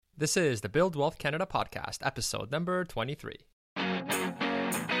This is the Build Wealth Canada podcast, episode number 23.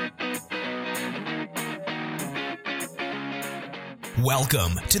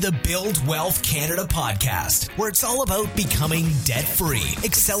 Welcome to the Build Wealth Canada podcast, where it's all about becoming debt-free,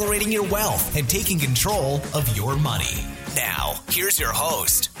 accelerating your wealth, and taking control of your money. Now, here's your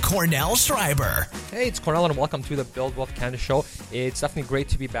host, Cornell Schreiber. Hey, it's Cornell, and welcome to the Build Wealth Canada show. It's definitely great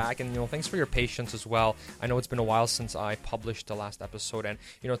to be back, and thanks for your patience as well. I know it's been a while since I published the last episode, and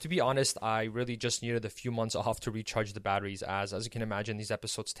to be honest, I really just needed a few months off to recharge the batteries. As you can imagine, these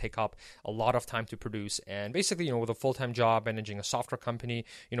episodes take up a lot of time to produce, and basically, with a full-time job, managing a software company,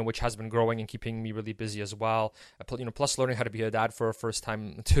 which has been growing and keeping me really busy as well. Plus learning how to be a dad for a first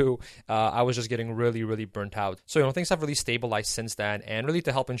time too. I was just getting really, really burnt out. So things have really stabilized since then, and really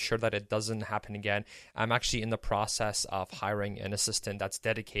to help ensure that it doesn't happen again, I'm actually in the process of hiring an assistant that's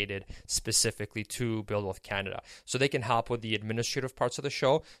dedicated specifically to Build Wealth Canada, so they can help with the administrative parts of the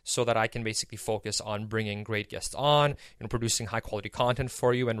show, so that I can basically focus on bringing great guests on, producing high quality content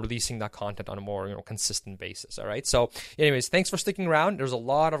for you, and releasing that content on a more consistent basis. All right. So, anyways, thanks for sticking around. There's a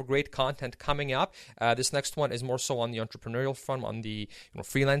lot of great content coming up. This next one is more so on the entrepreneurial front, on the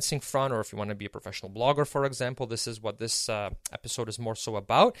freelancing front, or if you want to be a professional blogger, for example. This is what this episode is more so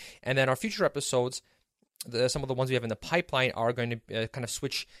about. And then our future episodes, some of the ones we have in the pipeline, are going to kind of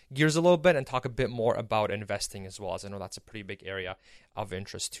switch gears a little bit and talk a bit more about investing as well, as I know that's a pretty big area of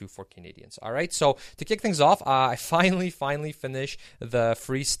interest too for Canadians. All right, so to kick things off, I finally finished the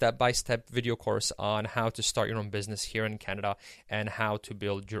free step-by-step video course on how to start your own business here in Canada and how to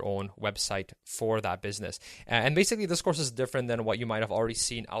build your own website for that business. And basically, this course is different than what you might have already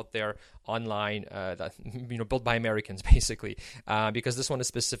seen out there online, that built by Americans, basically, because this one is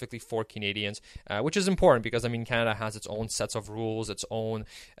specifically for Canadians, which is important because Canada has its own sets of rules, its own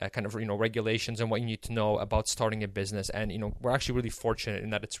kind of regulations, and what you need to know about starting a business. And we're actually really fortunate in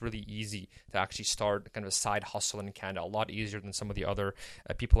that it's really easy to actually start kind of a side hustle in Canada, a lot easier than some of the other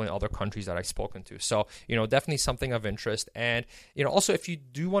people in other countries that I've spoken to. So definitely something of interest. And also, if you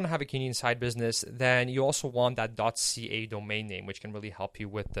do want to have a Canadian side business, then you also want that .ca domain name, which can really help you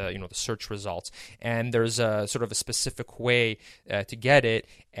with the the search results. And there's a sort of a specific way to get it,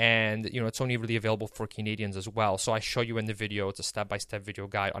 and it's only really available for Canadians as well. So I show you in the video. It's a step-by-step video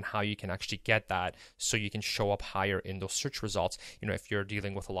guide on how you can actually get that, so you can show up higher in those search results, if you're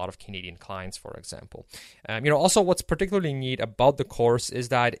dealing with a lot of Canadian clients, for example. Also, what's particularly neat about the course is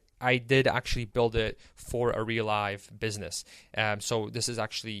that I did actually build it for a real live business. So this is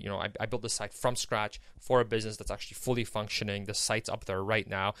actually, I built the site from scratch for a business that's actually fully functioning. The site's up there right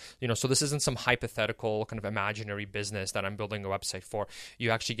now. So this isn't some hypothetical kind of imaginary business that I'm building a website for.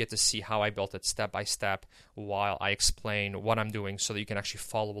 You actually get to see how I built it step by step while I explain what I'm doing, so that you can actually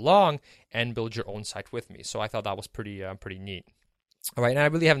follow along and build your own site with me. So I thought that was pretty neat. All right, and I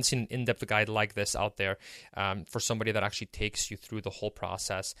really haven't seen an in-depth guide like this out there for somebody that actually takes you through the whole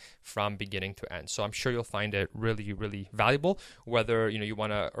process from beginning to end. So I'm sure you'll find it really, really valuable, whether you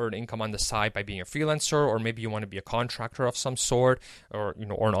want to earn income on the side by being a freelancer, or maybe you want to be a contractor of some sort, or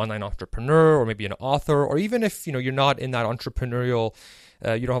or an online entrepreneur, or maybe an author, or even if you're not in that entrepreneurial,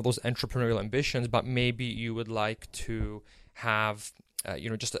 you don't have those entrepreneurial ambitions, but maybe you would like to have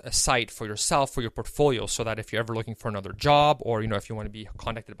just a site for yourself, for your portfolio, so that if you're ever looking for another job, or, if you want to be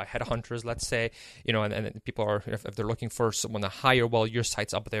contacted by headhunters, let's say, and people are, if they're looking for someone to hire, well, your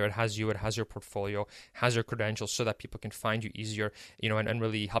site's up there. It has you, it has your portfolio, has your credentials, so that people can find you easier, and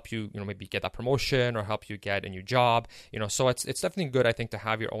really help you, maybe get that promotion or help you get a new job, so it's definitely good, I think, to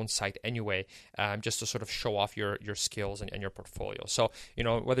have your own site anyway, just to sort of show off your skills and your portfolio. So,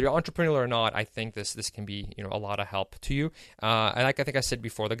 whether you're an entrepreneur or not, I think this can be, a lot of help to you. And I think I said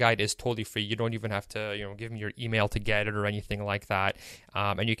before, the guide is totally free. You don't even have to, give me your email to get it or anything like that.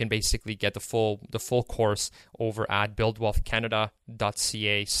 And you can basically get the full course over at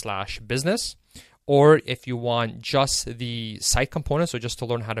buildwealthcanada.ca/business. Or if you want just the site component, so just to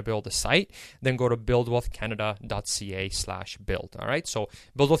learn how to build a site, then go to buildwealthcanada.ca/build. All right. So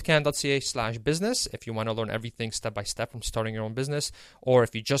buildwealthcanada.ca/business if you want to learn everything step by step from starting your own business. Or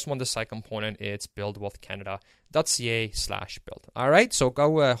if you just want the site component, it's buildwealthcanada.ca/build. All right. So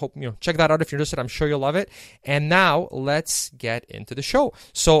go check that out if you're interested. I'm sure you'll love it. And now let's get into the show.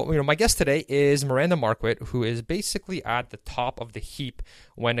 So, my guest today is Miranda Marquit, who is basically at the top of the heap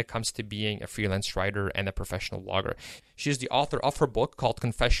when it comes to being a freelance writer and a professional blogger. She is the author of her book called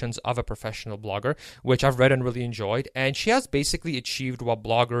Confessions of a Professional Blogger, which I've read and really enjoyed. And she has basically achieved what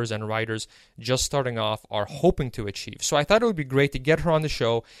bloggers and writers just starting off are hoping to achieve. So I thought it would be great to get her on the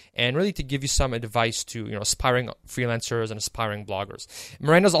show and really to give you some advice to, aspiring aspiring freelancers and aspiring bloggers.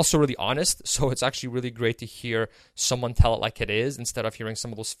 Miranda's also really honest, so it's actually really great to hear someone tell it like it is instead of hearing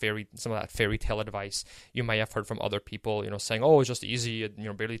some of that fairy tale advice you might have heard from other people, saying, oh, it's just easy,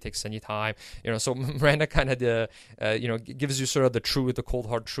 it barely takes any time. So Miranda kind of gives you sort of the truth, the cold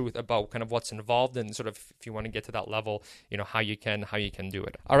hard truth about kind of what's involved and sort of, if you want to get to that level, how you can do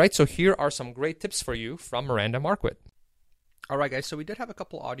it. All right, so here are some great tips for you from Miranda Marquit. All right, guys, so we did have a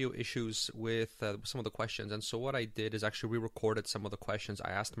couple audio issues with some of the questions, and so what I did is actually re-recorded some of the questions I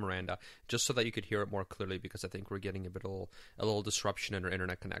asked Miranda just so that you could hear it more clearly, because I think we're getting a little disruption in our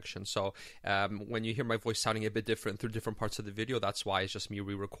internet connection. So when you hear my voice sounding a bit different through different parts of the video, that's why it's just me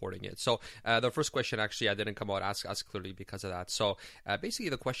re-recording it. So the first question, actually, I didn't come out as clearly because of that. So basically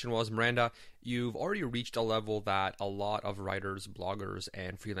the question was, Miranda, you've already reached a level that a lot of writers, bloggers,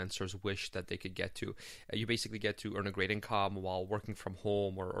 and freelancers wish that they could get to. You basically get to earn a great income while working from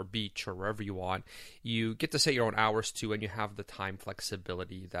home or beach or wherever you want. You get to set your own hours too, and you have the time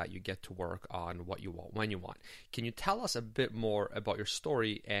flexibility that you get to work on what you want when you want. Can you tell us a bit more about your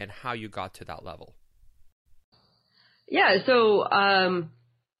story and how you got to that level? Yeah, so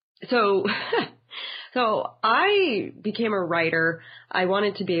I became a writer. I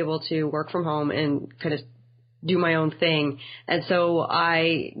wanted to be able to work from home and kind of do my own thing. And so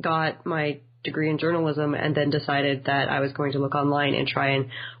I got my degree in journalism and then decided that I was going to look online and try and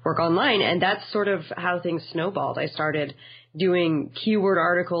work online. And that's sort of how things snowballed. I started doing keyword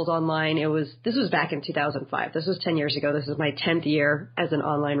articles online. This was back in 2005. This was 10 years ago. This is my 10th year as an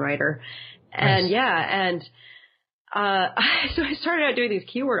online writer. Nice. So I started out doing these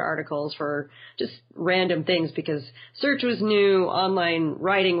keyword articles for just random things because search was new, online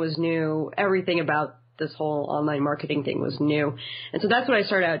writing was new, everything about this whole online marketing thing was new. And so that's what I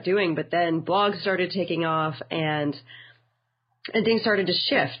started out doing. But then blogs started taking off and things started to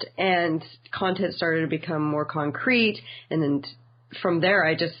shift and content started to become more concrete. And then from there,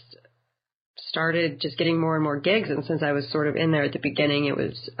 I just started just getting more and more gigs. And since I was sort of in there at the beginning,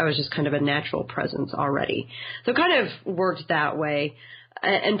 I was just kind of a natural presence already. So it kind of worked that way.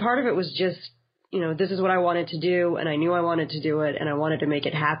 And part of it was just, this is what I wanted to do, and I knew I wanted to do it, and I wanted to make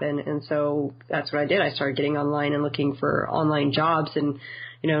it happen. And so that's what I did. I started getting online and looking for online jobs, and,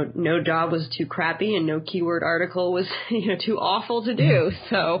 no job was too crappy and no keyword article was, too awful to do.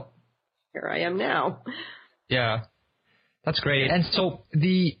 So here I am now. Yeah, that's great. And so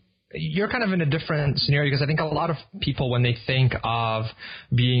you're kind of in a different scenario because I think a lot of people, when they think of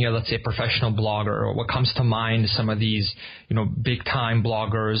being a, let's say, professional blogger, what comes to mind is some of these, big time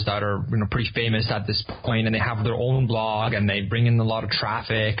bloggers that are, pretty famous at this point, and they have their own blog and they bring in a lot of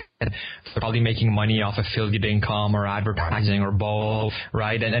traffic and they're probably making money off affiliate income or advertising or both,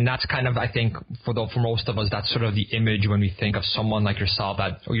 right? And that's kind of, I think, for most of us, that's sort of the image when we think of someone like yourself,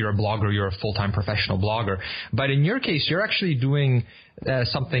 that you're a blogger, you're a full-time professional blogger. But in your case, you're actually doing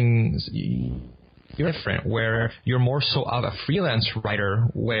something different, where you're more so of a freelance writer,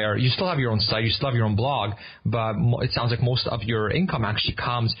 where you still have your own site, you still have your own blog, but it sounds like most of your income actually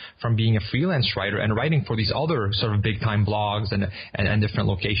comes from being a freelance writer and writing for these other sort of big time blogs and different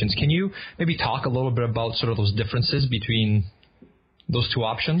locations. Can you maybe talk a little bit about sort of those differences between those two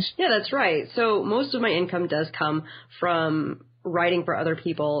options? Yeah, that's right. So most of my income does come from writing for other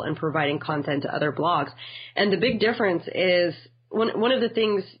people and providing content to other blogs. And the big difference is one of the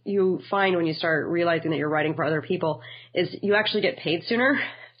things you find when you start realizing that you're writing for other people is you actually get paid sooner.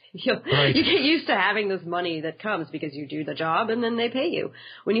 Right. You get used to having this money that comes because you do the job and then they pay you.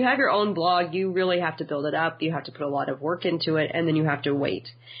 When you have your own blog, you really have to build it up. You have to put a lot of work into it, and then you have to wait.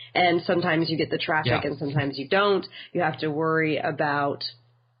 And sometimes you get the traffic and sometimes you don't. You have to worry about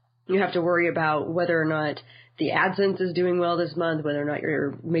whether or not the AdSense is doing well this month, whether or not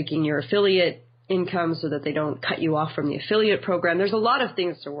you're making your affiliate income so that they don't cut you off from the affiliate program. There's a lot of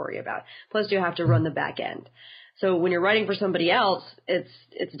things to worry about. Plus you have to run the back end. So when you're writing for somebody else,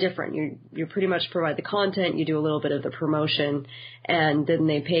 it's different. You pretty much provide the content, you do a little bit of the promotion, and then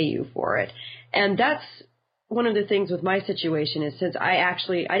they pay you for it. And that's one of the things with my situation is since I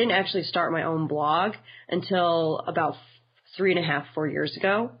didn't actually start my own blog until about 4 years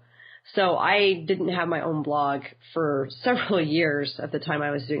ago. So I didn't have my own blog for several years at the time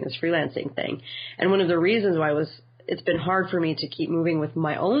I was doing this freelancing thing. And one of the reasons why it's been hard for me to keep moving with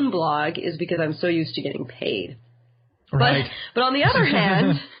my own blog is because I'm so used to getting paid. Right. But on the other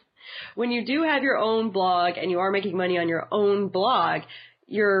hand, when you do have your own blog and you are making money on your own blog,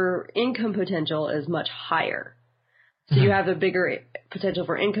 your income potential is much higher. So you have a bigger potential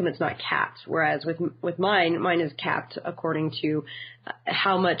for income. It's not capped. Whereas with mine is capped according to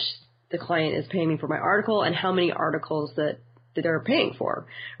how much the client is paying me for my article and how many articles that that they're paying for,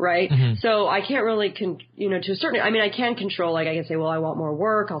 right? So I can't really, to a certain, I can control, like I can say, well, I want more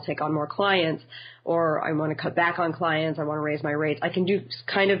work, I'll take on more clients, or I want to cut back on clients, I want to raise my rates. I can do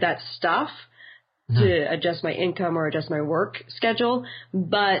kind of that stuff to adjust my income or adjust my work schedule,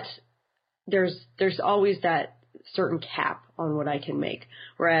 but there's always that certain cap on what I can make.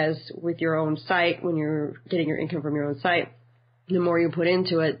 Whereas with your own site, when you're getting your income from your own site, the more you put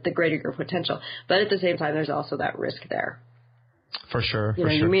into it, the greater your potential. But at the same time, there's also that risk there. For sure.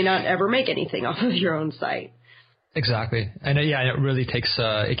 You may not ever make anything off of your own site. Exactly. And it really takes,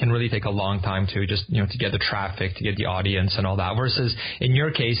 it can really take a long time to just, to get the traffic, to get the audience and all that. Versus in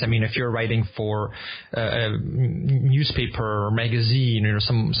your case, if you're writing for a newspaper or magazine or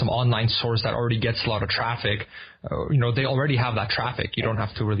some online source that already gets a lot of traffic, they already have that traffic. You don't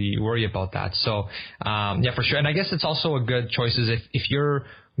have to really worry about that. So, for sure. And I guess it's also a good choice is if your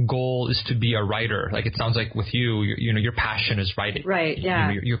goal is to be a writer, like it sounds like with you, your passion is writing. Right.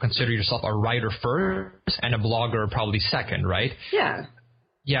 Yeah. You consider yourself a writer first and a blogger probably second, right? Yeah.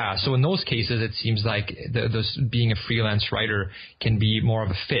 Yeah. So in those cases, it seems like this being a freelance writer can be more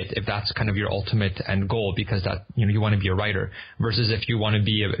of a fit if that's kind of your ultimate end goal, because that, you want to be a writer versus if you want to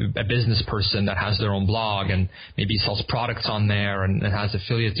be a business person that has their own blog and maybe sells products on there and has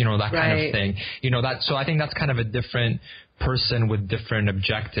affiliates, that kind of thing, so I think that's kind of a different person with different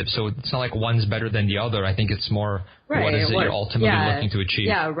objectives. So it's not like one's better than the other. I think it's more what is it you're ultimately looking to achieve.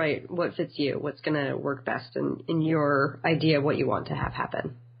 Yeah, right. What fits you? What's going to work best in your idea of what you want to have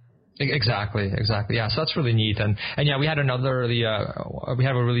happen. Exactly. Yeah. So that's really neat. And yeah, we had we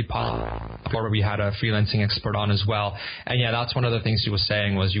have a really popular, we had a freelancing expert on as well. And yeah, that's one of the things he was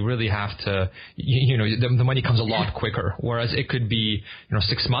saying was you really have to, the money comes a lot quicker. Whereas it could be,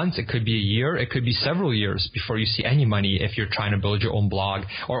 6 months, it could be a year, it could be several years before you see any money if you're trying to build your own blog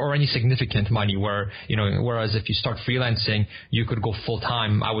or any significant money whereas if you start freelancing, you could go full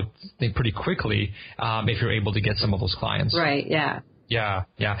time, I would think pretty quickly, if you're able to get some of those clients. Right. Yeah.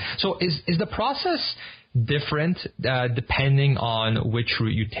 Yeah. So is the process different depending on which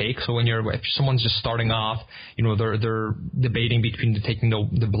route you take? So if someone's just starting off, they're debating between taking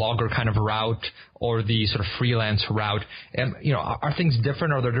the blogger kind of route or the sort of freelance route. And are things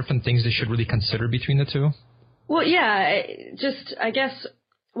different? Are there different things they should really consider between the two? Well, yeah, I guess.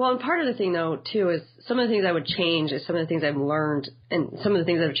 Well, and part of the thing though too is some of the things I would change is some of the things I've learned and some of the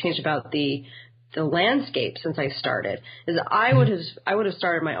things that have changed about the landscape since I started is I would have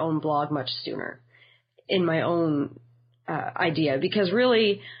started my own blog much sooner in my own idea, because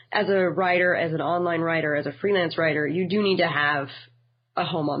really as a writer, as an online writer, as a freelance writer, you do need to have a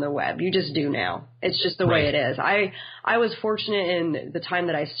home on the web. You just do now. It's just the way it is. I was fortunate in the time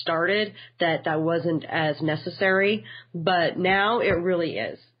that I started that wasn't as necessary, but now it really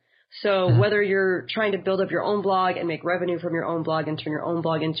is. So whether you're trying to build up your own blog and make revenue from your own blog and turn your own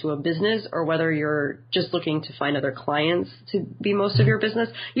blog into a business, or whether you're just looking to find other clients to be most of your business,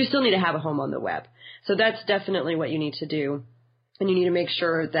 you still need to have a home on the web. So that's definitely what you need to do. And you need to make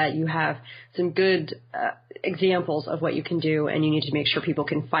sure that you have some good examples of what you can do, and you need to make sure people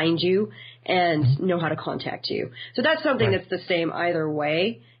can find you and know how to contact you. So that's something that's the same either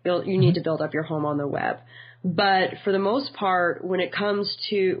way. You need to build up your home on the web. But for the most part, when it comes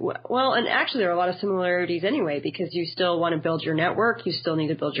to, and actually there are a lot of similarities anyway, because you still want to build your network. You still need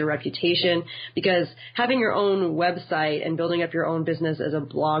to build your reputation, because having your own website and building up your own business as a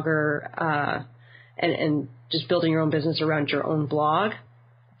blogger, and just building your own business around your own blog,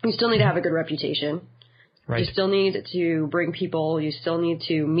 you still need to have a good reputation. Right. You still need to bring people. You still need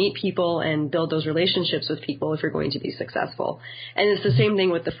to meet people and build those relationships with people if you're going to be successful. And it's the same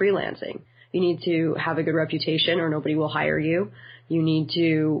thing with the freelancing. You need to have a good reputation or nobody will hire you. You need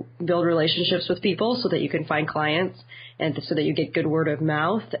to build relationships with people so that you can find clients and so that you get good word of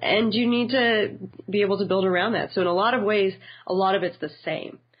mouth. And you need to be able to build around that. So in a lot of ways, a lot of it's the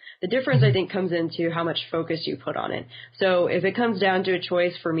same. The difference, I think, comes into how much focus you put on it. So if it comes down to a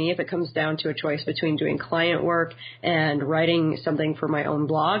choice for me, if it comes down to a choice between doing client work and writing something for my own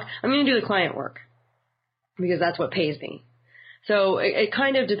blog, I'm going to do the client work because that's what pays me. So it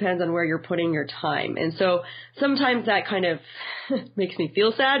kind of depends on where you're putting your time. And so sometimes that kind of makes me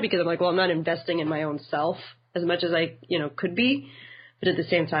feel sad because I'm like, well, I'm not investing in my own self as much as I, could be. But at the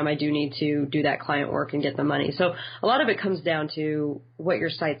same time, I do need to do that client work and get the money. So a lot of it comes down to what your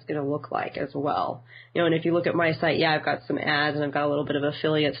site's going to look like as well. And if you look at my site, I've got some ads and I've got a little bit of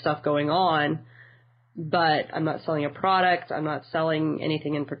affiliate stuff going on, but I'm not selling a product. I'm not selling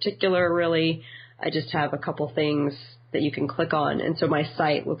anything in particular, really. I just have a couple things that you can click on. And so my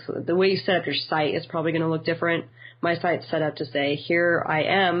site the way you set up your site is probably going to look different. My site's set up to say, here I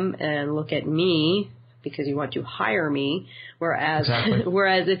am and look at me because you want to hire me. Whereas, Exactly.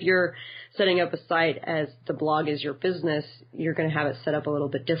 whereas if you're setting up a site as the blog is your business, you're going to have it set up a little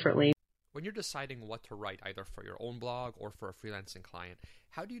bit differently. When you're deciding what to write, either for your own blog or for a freelancing client,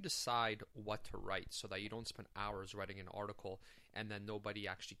 how do you decide what to write so that you don't spend hours writing an article and then nobody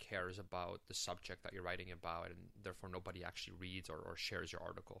actually cares about the subject that you're writing about, and therefore nobody actually reads or shares your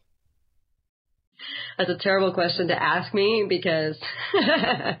article? That's a terrible question to ask me, because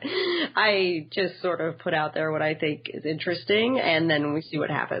I just sort of put out there what I think is interesting, and then we see what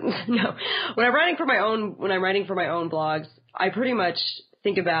happens. No, when I'm writing for my own blogs, I pretty much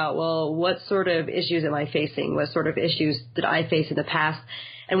think about, well, what sort of issues am I facing? What sort of issues did I face in the past?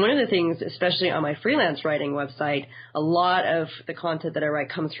 And one of the things, especially on my freelance writing website, a lot of the content that I write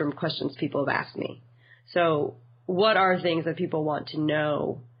comes from questions people have asked me. So what are things that people want to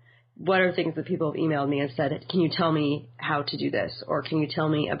know? What are things that people have emailed me and said, can you tell me how to do this? Or can you tell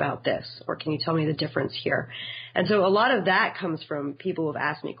me about this? Or can you tell me the difference here? And so a lot of that comes from people who have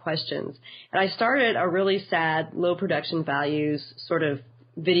asked me questions. And I started a really sad, low production values sort of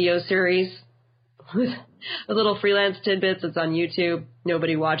video series with little freelance tidbits. It's on YouTube.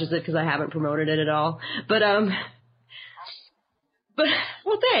 Nobody watches it because I haven't promoted it at all. But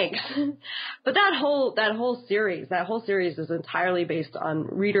well, thanks. But that whole series is entirely based on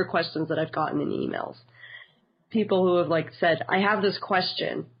reader questions that I've gotten in emails. People who have said, I have this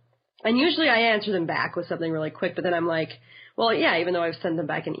question. And usually I answer them back with something really quick, but then I'm like, well, yeah, even though I've sent them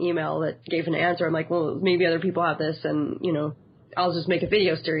back an email that gave an answer, I'm like, well, maybe other people have this, and, I'll just make a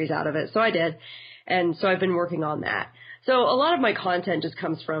video series out of it. So I did. And so I've been working on that. So a lot of my content just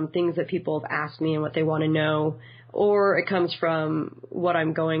comes from things that people have asked me and what they want to know, or it comes from what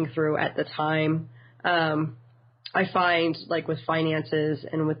I'm going through at the time. I find, with finances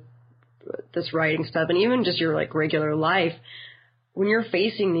and with this writing stuff, and even just your regular life, when you're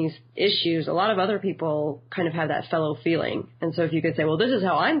facing these issues, a lot of other people kind of have that fellow feeling. And so if you could say, well, this is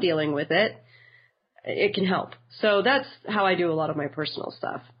how I'm dealing with it, it can help. So that's how I do a lot of my personal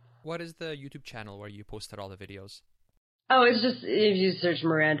stuff. What is the YouTube channel where you posted all the videos? Oh, it's just, if you search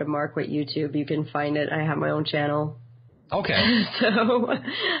Miranda Marquardt YouTube, you can find it. I have my own channel. Okay. So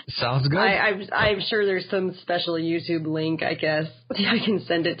sounds good. I'm sure there's some special YouTube link, I guess. I can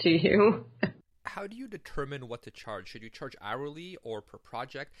send it to you. How do you determine what to charge? Should you charge hourly or per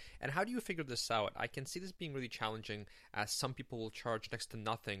project? And how do you figure this out? I can see this being really challenging, as some people will charge next to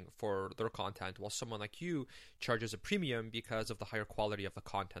nothing for their content, while someone like you charges a premium because of the higher quality of the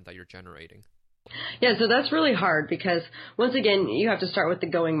content that you're generating. Yeah, so that's really hard, because once again, you have to start with the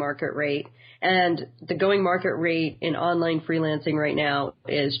going market rate. And the going market rate in online freelancing right now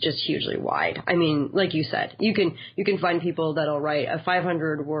is just hugely wide. I mean, like you said, you can find people that'll write a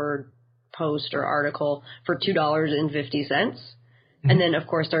 500-word post or article for $2.50. And then, of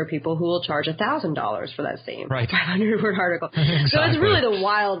course, there are people who will charge $1,000 for that same 500-word article. Exactly. So it's really the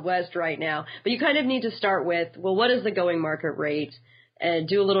Wild West right now. But you kind of need to start with, well, what is the going market rate? And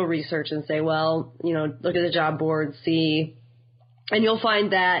do a little research and say, well, look at the job board, see. And you'll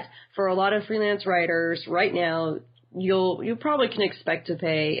find that for a lot of freelance writers right now, you probably can expect to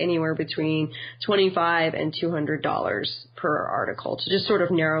pay anywhere between $25 and $200 per article, to just sort of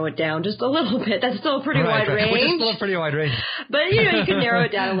narrow it down just a little bit. That's still a pretty wide range. Which is still a pretty wide range. But you can narrow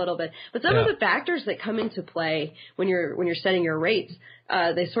it down a little bit. But some of the factors that come into play when you're setting your rates,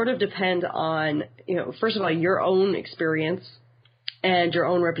 they sort of depend on, first of all, your own experience and your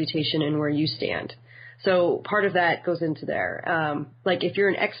own reputation and where you stand. So part of that goes into there. If you're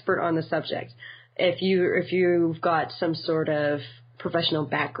an expert on the subject, if you've got some sort of professional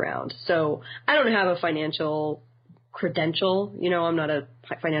background. So I don't have a financial credential. I'm not a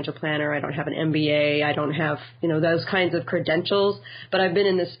financial planner. I don't have an MBA. I don't have, those kinds of credentials, but I've been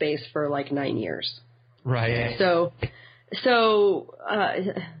in this space for 9 years. Right. So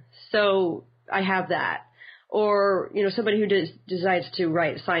I have that. Or, somebody who decides to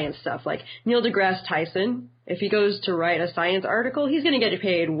write science stuff, like Neil deGrasse Tyson. If he goes to write a science article, he's going to get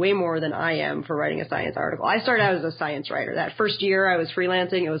paid way more than I am for writing a science article. I started out as a science writer. That first year I was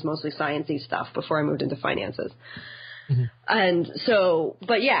freelancing, it was mostly sciencey stuff before I moved into finances. Mm-hmm. And so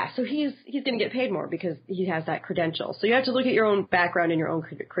he's going to get paid more because he has that credential. So you have to look at your own background and your own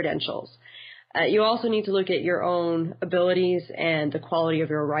credentials. You also need to look at your own abilities and the quality of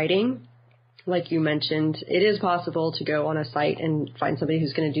your writing. Like you mentioned, it is possible to go on a site and find somebody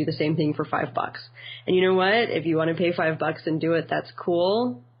who's going to do the same thing for $5. And you know what? If you want to pay $5 and do it, that's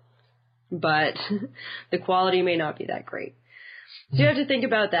cool. But the quality may not be that great. So you have to think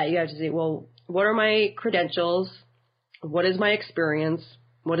about that. You have to say, well, what are my credentials? What is my experience?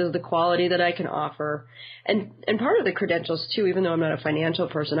 What is the quality that I can offer? And part of the credentials, too, even though I'm not a financial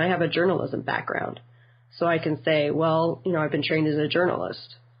person, I have a journalism background. So I can say, well, I've been trained as a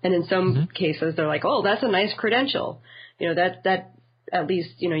journalist. And in some cases, they're like, oh, that's a nice credential. That at least,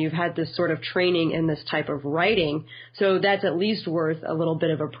 you've had this sort of training in this type of writing. So that's at least worth a little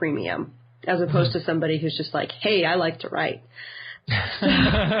bit of a premium, as opposed to somebody who's just like, hey, I like to write. It's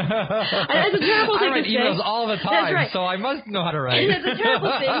a terrible thing I write to emails say. all the time, right. so I must know how to write. And it's a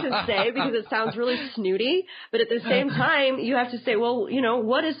terrible thing to say because it sounds really snooty, but at the same time, you have to say, well,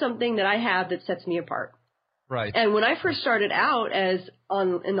 what is something that I have that sets me apart? Right. And when I first started out in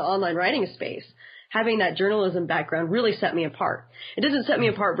the online writing space, having that journalism background really set me apart. It doesn't set me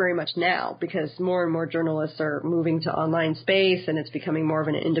apart very much now because more and more journalists are moving to online space and it's becoming more of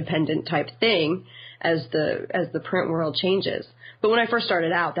an independent type thing as the print world changes. But when I first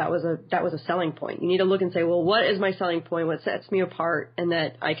started out, that was a selling point. You need to look and say, well, what is my selling point? What sets me apart? And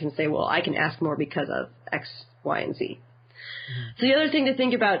that I can say, well, I can ask more because of X, Y, and Z. So the other thing to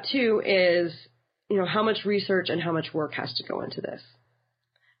think about too is, how much research and how much work has to go into this.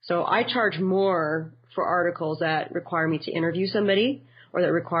 So I charge more for articles that require me to interview somebody or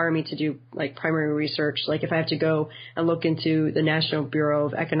that require me to do like primary research. Like if I have to go and look into the National Bureau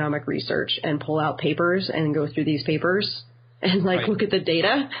of Economic Research and pull out papers and go through these papers and look at the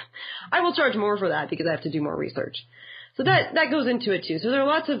data, I will charge more for that because I have to do more research. So that goes into it too. So there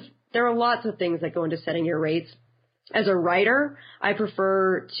are lots of things that go into setting your rates. As a writer, I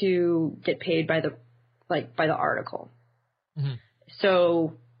prefer to get paid by the article. Mm-hmm.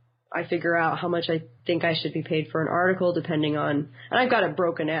 So I figure out how much I think I should be paid for an article depending on, and I've got it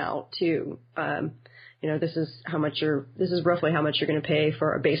broken out too. This is roughly how much you're going to pay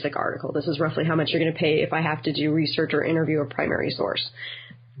for a basic article. This is roughly how much you're going to pay if I have to do research or interview a primary source,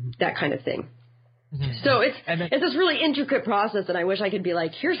 that kind of thing. Mm-hmm. So it's this really intricate process, and I wish I could be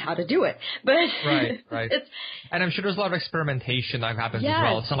like, here's how to do it. But right. And I'm sure there's a lot of experimentation that happens as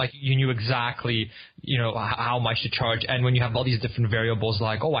well. It's not like you knew exactly, how much to charge. And when you have all these different variables,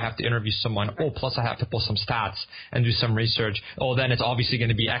 like, oh, I have to interview someone. Oh, plus I have to pull some stats and do some research. Oh, then it's obviously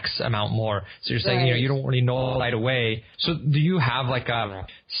going to be X amount more. So you're saying, you don't really know right away. So do you have like a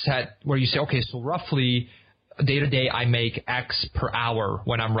set where you say, okay, so roughly day to day, I make X per hour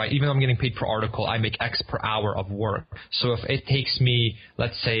when I'm writing. Even though I'm getting paid per article, I make X per hour of work. So if it takes me,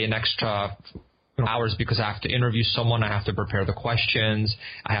 let's say, an extra hours because I have to interview someone, I have to prepare the questions,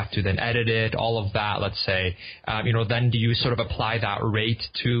 I have to then edit it, all of that, let's say, then do you sort of apply that rate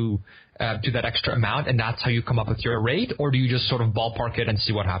to that extra amount, and that's how you come up with your rate, or do you just sort of ballpark it and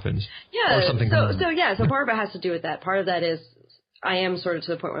see what happens? Yeah. Or something so part of it has to do with that. Part of that is I am sort of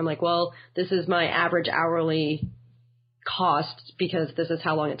to the point where I'm like, well, this is my average hourly cost because this is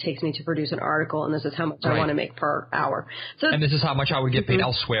how long it takes me to produce an article, and this is how much I want to make per hour. And this is how much I would get paid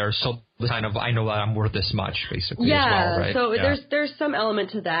elsewhere. So kind of I know that I'm worth this much, basically. Yeah. As well, right? So there's some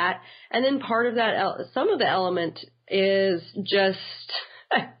element to that, and then part of that, some of the element is just.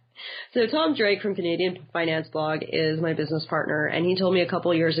 So Tom Drake from Canadian Finance Blog is my business partner, and he told me a couple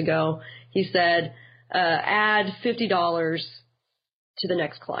of years ago. He said, add $50 to the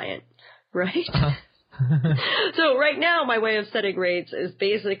next client, right? So right now, my way of setting rates is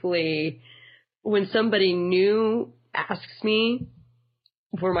basically when somebody new asks me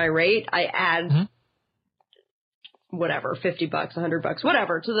for my rate, I add whatever, $50, $100,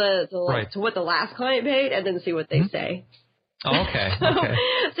 whatever, to what the last client paid, and then see what they say. Oh, okay.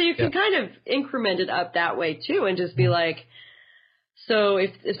 So you can kind of increment it up that way too, and just be like, so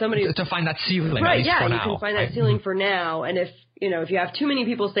if somebody to find that ceiling, right? Yeah, you can find that ceiling for now, and if you have too many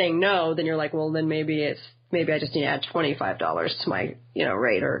people saying no, then you're like, well, then maybe I just need to add $25 to my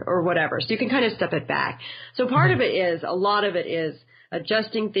rate or whatever. So you can kind of step it back. So a lot of it is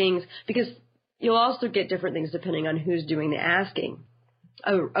adjusting things, because you'll also get different things depending on who's doing the asking.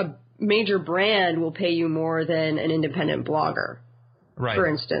 A major brand will pay you more than an independent blogger, for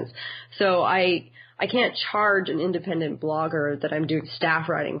instance. So I can't charge an independent blogger that I'm doing staff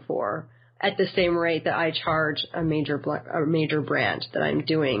writing for at the same rate that I charge a major brand that I'm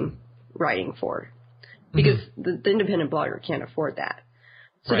doing writing for, because the independent blogger can't afford that.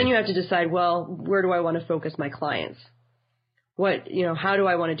 So then you have to decide, well, where do I want to focus my clients? How do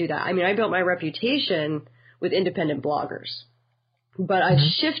I want to do that? I mean, I built my reputation with independent bloggers, but I've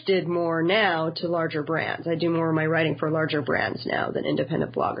shifted more now to larger brands. I do more of my writing for larger brands now than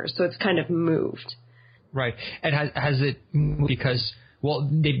independent bloggers. So it's kind of moved. Right. And has it moved because, well,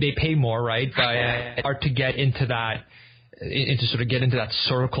 they pay more, right? But hard to get into that to sort of get into that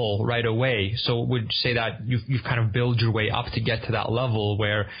circle right away. So would you say that you've kind of built your way up to get to that level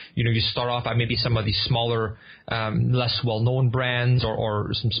where, you start off at maybe some of these smaller, less well-known brands or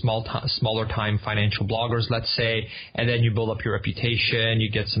some smaller time financial bloggers, let's say, and then you build up your reputation,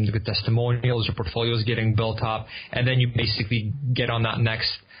 you get some good testimonials, your portfolio is getting built up, and then you basically get on that next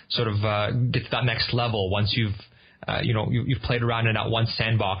sort of, get to that next level once you've played around in that one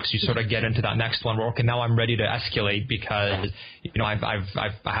sandbox. You sort of get into that next one where, okay, now I'm ready to escalate because, I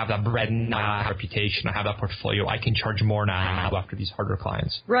have that brand reputation. I have that portfolio. I can charge more now after these harder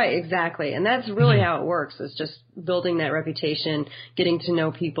clients. Right, exactly. And that's really how it works, is just building that reputation, getting to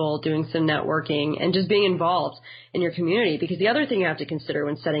know people, doing some networking, and just being involved in your community. Because the other thing you have to consider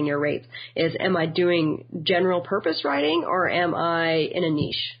when setting your rates is, am I doing general purpose writing or am I in a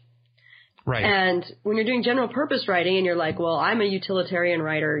niche? Right. And when you're doing general purpose writing and you're like, well, I'm a utilitarian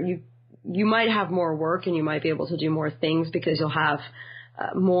writer, you might have more work and you might be able to do more things because you'll have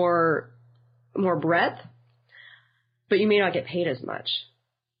more breadth, but you may not get paid as much.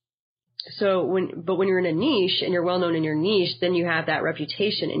 So when you're in a niche and you're well known in your niche, then you have that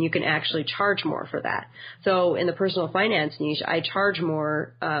reputation and you can actually charge more for that. So in the personal finance niche, I charge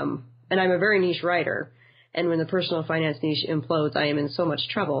more, and I'm a very niche writer. And when the personal finance niche implodes, I am in so much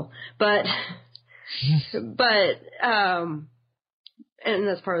trouble. But and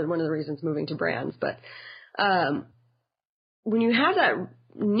that's part of one of the reasons moving to brands. But when you have that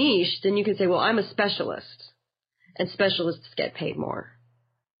niche, then you can say, well, I'm a specialist, and specialists get paid more.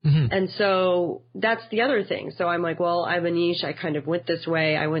 Mm-hmm. And so that's the other thing. So I'm like, well, I have a niche. I kind of went this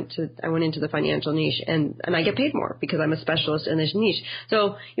way. I went into the financial niche and I get paid more because I'm a specialist in this niche.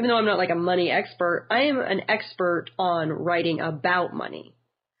 So even though I'm not like a money expert, I am an expert on writing about money.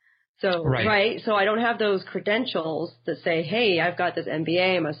 So, right. So I don't have those credentials that say, hey, I've got this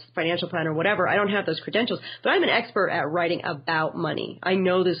MBA, I'm a financial planner, whatever. I don't have those credentials, but I'm an expert at writing about money. I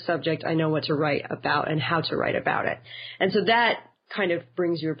know this subject. I know what to write about and how to write about it. And so that kind of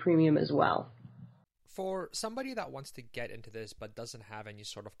brings you a premium as well. For somebody that wants to get into this but doesn't have any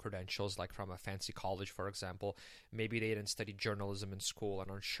sort of credentials, like from a fancy college, for example, maybe they didn't study journalism in school and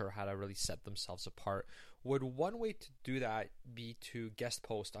aren't sure how to really set themselves apart, would one way to do that be to guest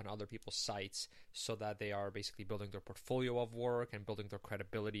post on other people's sites so that they are basically building their portfolio of work and building their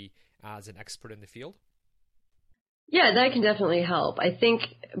credibility as an expert in the field? Yeah, that can definitely help. I think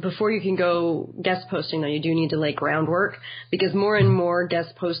before you can go guest posting, though, you do need to lay groundwork, because more and more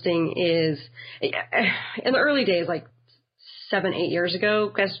guest posting is, in the early days, like 7-8 years ago,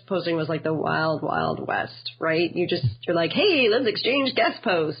 guest posting was like the wild, wild west, right? You're like, hey, let's exchange guest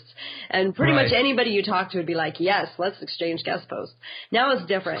posts. And pretty much anybody you talk to would be like, yes, let's exchange guest posts. Now it's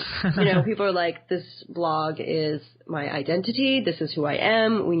different. People are like, this blog is my identity. This is who I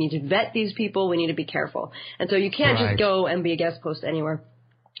am. We need to vet these people. We need to be careful. And so you can't just go and be a guest post anywhere.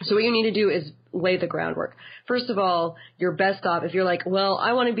 So what you need to do is lay the groundwork. First of all, your best off, if you're like, well,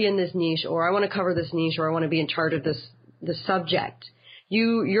 I want to be in this niche, or I want to cover this niche, or I want to be in charge of the subject,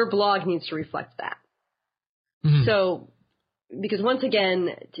 your blog needs to reflect that. Mm-hmm. So, because once again,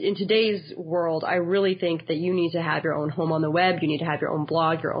 in today's world, I really think that you need to have your own home on the web. You need to have your own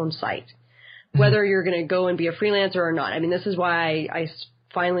blog, your own site, whether you're going to go and be a freelancer or not. I mean, this is why I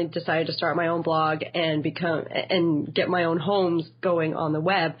finally decided to start my own blog and get my own homes going on the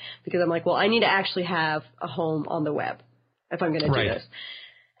web, because I'm like, well, I need to actually have a home on the web if I'm going to do this.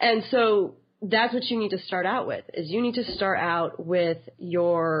 And so that's what you need to start out with, is you need to start out with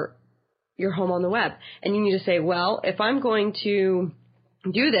your home on the web. And you need to say, well, if I'm going to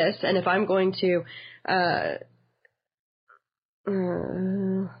do this, and if I'm going to,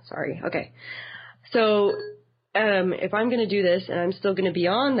 So, if I'm going to do this and I'm still going to be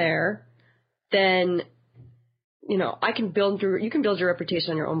on there, then, you can build your reputation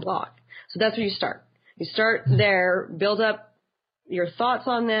on your own blog. So that's where you start. You start there, build up your thoughts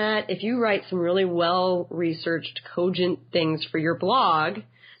on that. If you write some really well-researched, cogent things for your blog,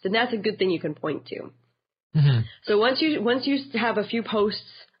 then that's a good thing you can point to. Mm-hmm. So once you have a few posts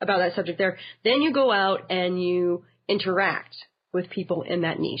about that subject there, then you go out and you interact with people in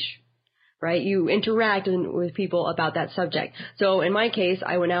that niche, right? You interact with people about that subject. So in my case,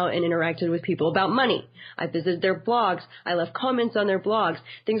 I went out and interacted with people about money. I visited their blogs. I left comments on their blogs.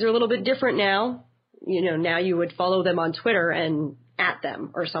 Things are a little bit different now. Now you would follow them on Twitter and at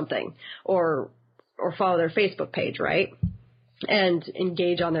them or something, or follow their Facebook page, right? And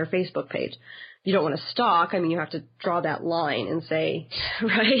engage on their Facebook page. You don't want to stalk. I mean, you have to draw that line and say,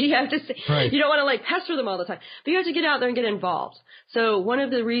 right? You have to say, you don't want to pester them all the time, but you have to get out there and get involved. So one of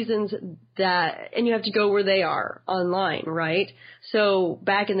the reasons and you have to go where they are online, right? So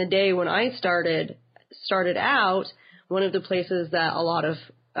back in the day when I started out, one of the places that a lot of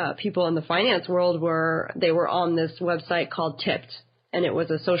people in the finance world they were on this website called Tipped, and it was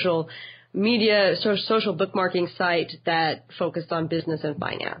a social media, social bookmarking site that focused on business and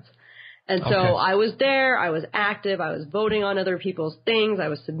finance. And so I was there, I was active, I was voting on other people's things, I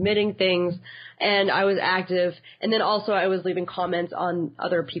was submitting things, and I was active. And then also I was leaving comments on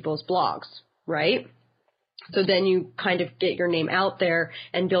other people's blogs, right? So then you kind of get your name out there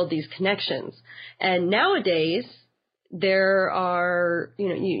and build these connections. And nowadays, there are,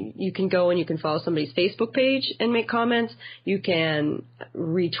 you can go and you can follow somebody's Facebook page and make comments. You can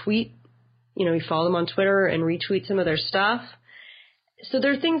retweet, you follow them on Twitter and retweet some of their stuff. So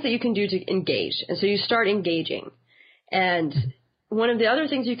there are things that you can do to engage. And so you start engaging. And one of the other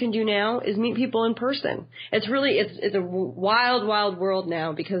things you can do now is meet people in person. It's a wild, wild world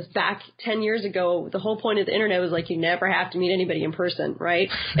now, because back 10 years ago, the whole point of the internet was like you never have to meet anybody in person, right?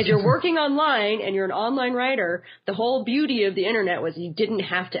 If you're working online and you're an online writer, the whole beauty of the internet was you didn't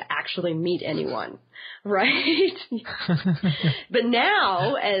have to actually meet anyone, right? But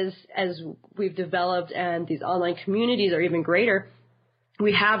now, as we've developed and these online communities are even greater,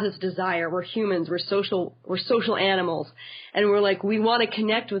 we have this desire. We're humans. We're social animals. And we're like, we want to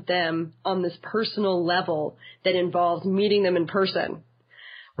connect with them on this personal level that involves meeting them in person.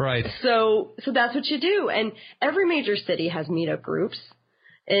 Right. So that's what you do. And every major city has meetup groups,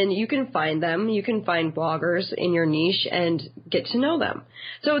 and you can find them. You can find bloggers in your niche and get to know them.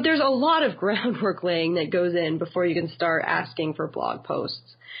 So there's a lot of groundwork laying that goes in before you can start asking for blog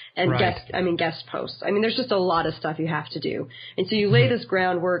posts. And guest posts. There's just a lot of stuff you have to do. And so you lay this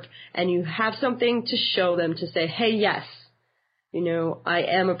groundwork and you have something to show them to say, hey, yes, I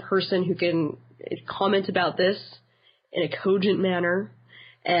am a person who can comment about this in a cogent manner,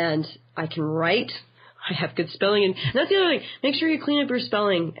 and I can write. I have good spelling. And that's the other thing. Make sure you clean up your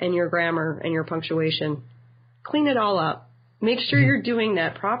spelling and your grammar and your punctuation. Clean it all up. Make sure you're doing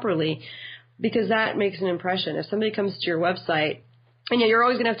that properly, because that makes an impression. If somebody comes to your website, and yeah, you're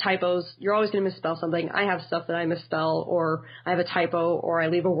always going to have typos. You're always going to misspell something. I have stuff that I misspell, or I have a typo, or I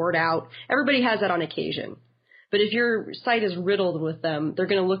leave a word out. Everybody has that on occasion. But if your site is riddled with them, they're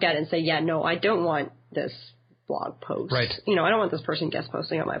going to look at it and say, yeah, no, I don't want this blog post. Right. I don't want this person guest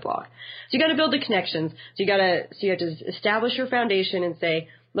posting on my blog. So you got to build the connections. So you have to establish your foundation and say,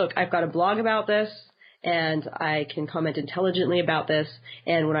 look, I've got a blog about this, and I can comment intelligently about this.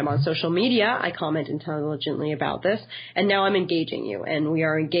 And when I'm on social media, I comment intelligently about this. And now I'm engaging you, and we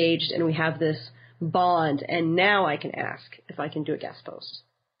are engaged, and we have this bond. And now I can ask if I can do a guest post.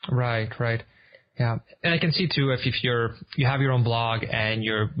 Right. Yeah, and I can see too, if you have your own blog and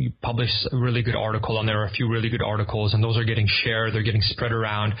you publish a really good article, and there are a few really good articles, and those are getting shared, they're getting spread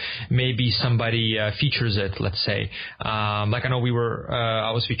around. Maybe somebody features it, let's say. Like I know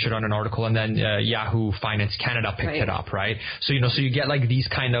I was featured on an article, and then Yahoo Finance Canada picked it up, right? So so you get like these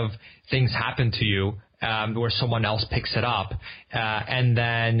kind of things happen to you. Where someone else picks it up, and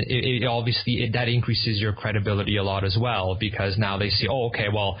then it obviously that increases your credibility a lot as well, because now they see, oh, okay,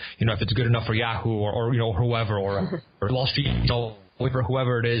 well, if it's good enough for Yahoo or whoever or Wall Street,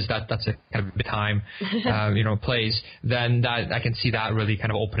 whoever it is that's a kind of big time, plays, then that I can see that really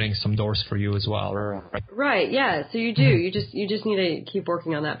kind of opening some doors for you as well. Right. Yeah. So you do. You just need to keep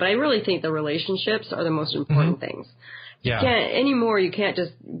working on that. But I really think the relationships are the most important things. Yeah. You can't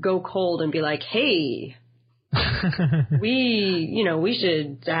just go cold and be like, hey, you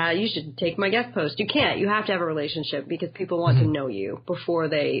should take my guest post. You can't. You have to have a relationship, because people want to know you before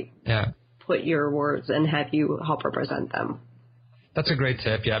they put your words and have you help represent them. That's a great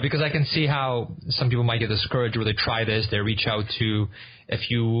tip, yeah, because I can see how some people might get discouraged where they try this, they reach out to a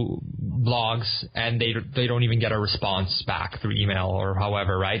few blogs, and they don't even get a response back through email or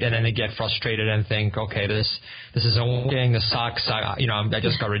however, right? And then they get frustrated and think, okay, this isn't working, this sucks, I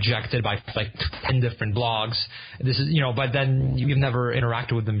just got rejected by like 10 different blogs. This is, but then you've never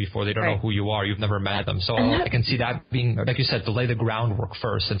interacted with them before, they don't know who you are, you've never met them. So I can see that being, like you said, to lay the groundwork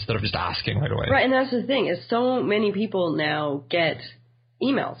first instead of just asking right away. Right, and that's the thing, is so many people now get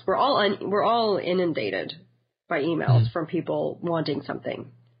emails. We're all inundated by emails from people wanting something.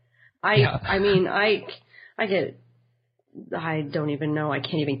 I don't even know. I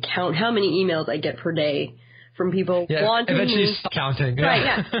can't even count how many emails I get per day from people wanting eventually me. Stop counting. Right,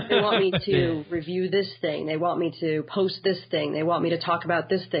 yeah. They want me to review this thing. They want me to post this thing. They want me to talk about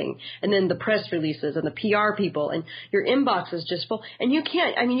this thing. And then the press releases and the PR people, and your inbox is just full. And you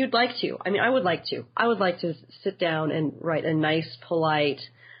can't, you'd like to. I would like to. I would like to sit down and write a nice, polite,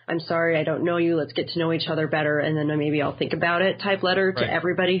 I'm sorry, I don't know you, let's get to know each other better, and then maybe I'll think about it type letter to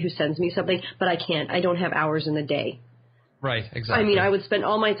everybody who sends me something. But I can't. I don't have hours in the day. Right, exactly. I mean, I would spend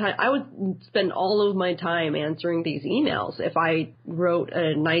all of my time answering these emails. If I wrote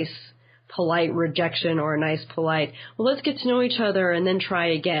a nice, polite rejection or a nice, polite, well, let's get to know each other and then try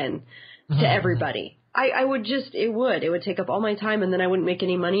again to everybody. I would it would take up all my time, and then I wouldn't make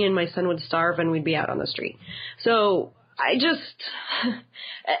any money, and my son would starve, and we'd be out on the street. So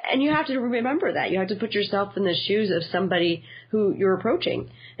and you have to remember that. You have to put yourself in the shoes of somebody who you're approaching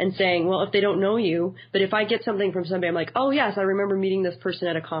and saying, well, if they don't know you, but if I get something from somebody, I'm like, oh, yes, I remember meeting this person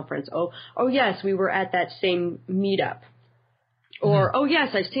at a conference. Oh, yes, we were at that same meetup. Or, oh, yes,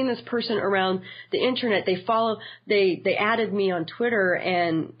 I've seen this person around the internet. They added me on Twitter,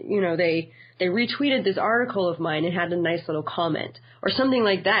 and, they retweeted this article of mine and had a nice little comment or something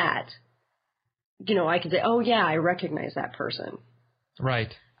like that. I could say, oh, yeah, I recognize that person.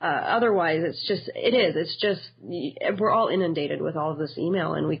 Right. Otherwise, it's just we're all inundated with all of this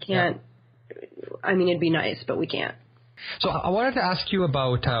email, and we can't, it'd be nice, but we can't. So I wanted to ask you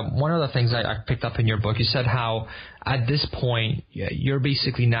about one of the things I picked up in your book. You said how at this point you're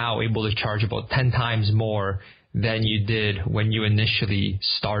basically now able to charge about 10 times more than you did when you initially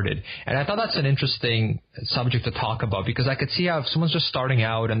started. And I thought that's an interesting subject to talk about, because I could see how if someone's just starting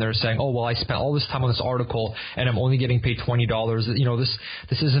out and they're saying, oh, well, I spent all this time on this article and I'm only getting paid $20.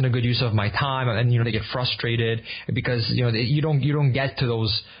 This isn't a good use of my time. And, they get frustrated because, you don't get to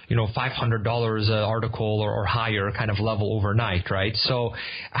those, $500 article or higher kind of level overnight, right? So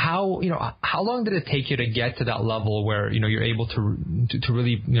how long did it take you to get to that level where, you're able to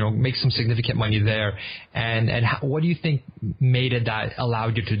really, make some significant money there? And what do you think made it that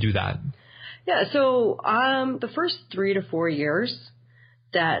allowed you to do that? Yeah, so the first 3 to 4 years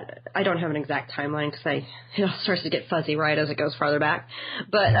that I don't have an exact timeline because it starts to get fuzzy right as it goes farther back.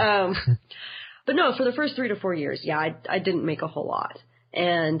 But no, for the first 3 to 4 years, I didn't make a whole lot.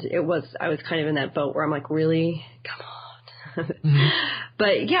 And I was kind of in that boat where I'm like, really? Come on.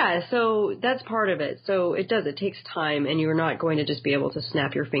 But yeah, so that's part of it. So it takes time, and you're not going to just be able to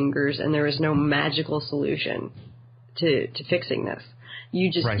snap your fingers, and there is no magical solution to fixing this.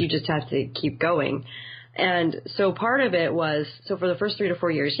 You just have to keep going. And so part of it was, so for the first 3 to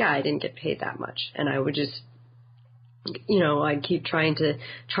 4 years, I didn't get paid that much. And I would just, I'd keep trying to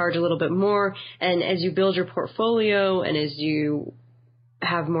charge a little bit more. And as you build your portfolio and as you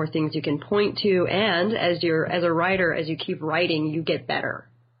have more things you can point to, and as a writer, as you keep writing, you get better.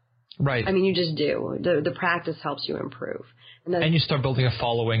 Right. I mean, you just do. The practice helps you improve. And you start building a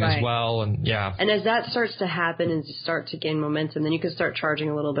following as well. And And as that starts to happen and you start to gain momentum, then you can start charging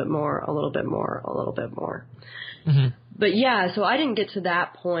a little bit more, a little bit more, a little bit more. Mm-hmm. But so I didn't get to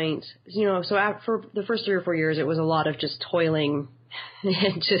that point. So for the first 3 or 4 years, it was a lot of just toiling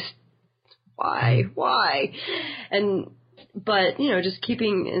and just why? But just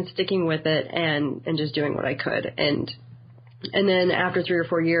keeping and sticking with it and just doing what I could. And then after 3 or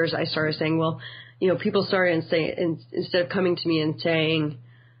 4 years, I started saying, well, people started instead of coming to me and saying,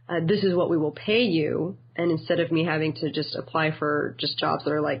 this is what we will pay you, and instead of me having to just apply for just jobs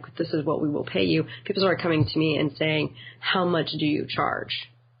that are like, this is what we will pay you, people started coming to me and saying, how much do you charge?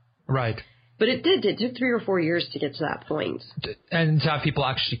 Right. But it took 3 or 4 years to get to that point. And to have people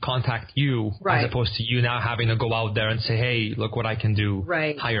actually contact you, as opposed to you now having to go out there and say, hey, look what I can do.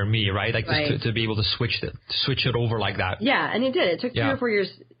 Right. Hire me, right? Like just to be able to switch it over like that. Yeah, and it did. It took 3 or 4 years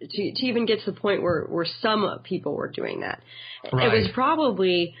to even get to the point where some people were doing that. Right. It was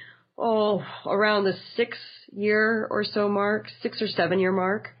probably, around the 6 year or so mark, 6 or 7 year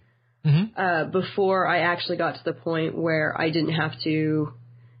mark, before I actually got to the point where I didn't have to.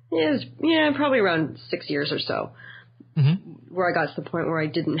 It was, probably around 6 years or so, where I got to the point where I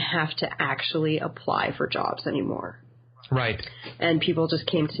didn't have to actually apply for jobs anymore. Right. And people just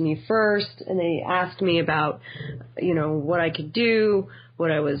came to me first, and they asked me about, what I could do, what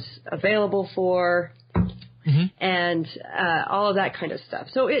I was available for, and all of that kind of stuff.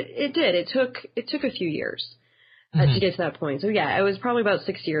 So it did. It took a few years to get to that point. So it was probably about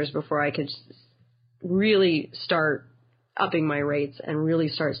 6 years before I could really start upping my rates and really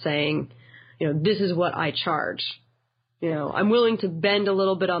start saying, this is what I charge. I'm willing to bend a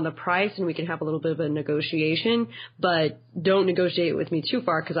little bit on the price and we can have a little bit of a negotiation, but don't negotiate with me too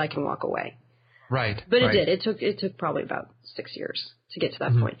far because I can walk away. Right. But it did. It took probably about 6 years to get to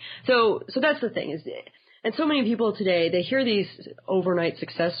that point. So that's the thing is, and so many people today, they hear these overnight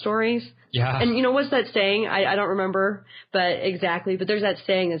success stories. Yeah. And what's that saying? I don't remember, but there's that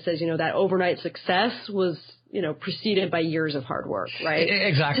saying that says, that overnight success was, preceded by years of hard work, right?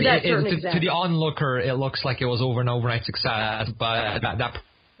 Exactly. To the onlooker, it looks like it was overnight success, but that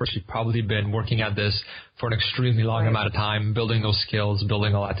person's probably been working at this for an extremely long amount of time, building those skills,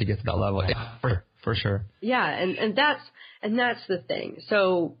 building all that to get to that level. Yeah, for sure. Yeah, and And that's the thing.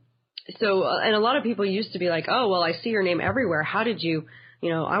 So, and a lot of people used to be like, oh, well, I see your name everywhere. How did you,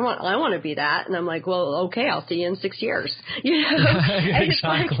 I want to be that. And I'm like, well, okay, I'll see you in 6 years.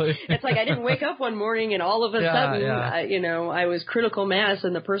 Exactly. It's like I didn't wake up one morning and all of a sudden, I was critical mass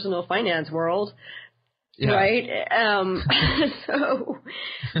in the personal finance world. Yeah. Right. So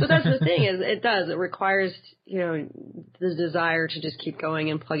that's the thing is it requires, the desire to just keep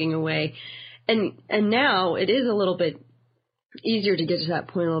going and plugging away. And now it is a little bit easier to get to that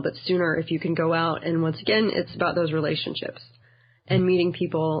point a little bit sooner if you can go out. And once again, it's about those relationships and meeting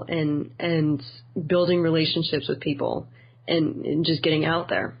people and building relationships with people and just getting out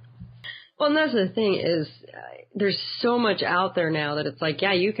there. Well, and that's the thing is there's so much out there now that it's like,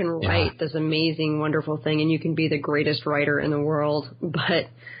 yeah, you can write this amazing, wonderful thing and you can be the greatest writer in the world, but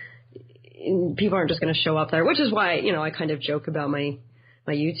people aren't just going to show up there, which is why, I kind of joke about my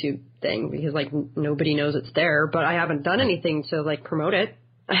YouTube thing because like nobody knows it's there, but I haven't done anything to like promote it.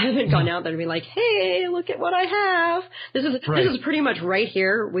 I haven't gone out there to be like, hey, look at what I have. This is pretty much right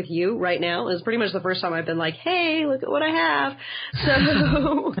here with you right now. It's pretty much the first time I've been like, hey, look at what I have.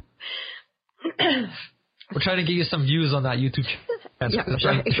 So we're trying to get you some views on that YouTube channel. Yeah,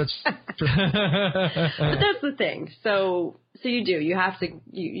 right. But that's the thing. So you have to,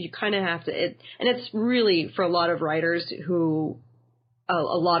 you kind of have to, and it's really for a lot of writers who, a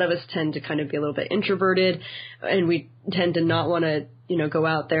lot of us tend to kind of be a little bit introverted and we tend to not want to, go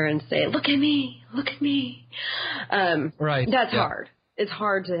out there and say, look at me. Right. That's hard. It's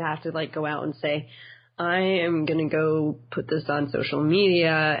hard to have to like go out and say, I am going to go put this on social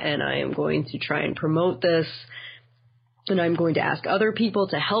media and I am going to try and promote this and I'm going to ask other people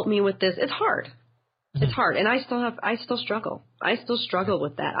to help me with this. It's hard. Mm-hmm. It's hard. And I still struggle. I still struggle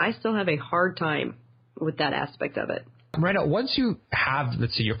with that. I still have a hard time with that aspect of it. Right now, once you have,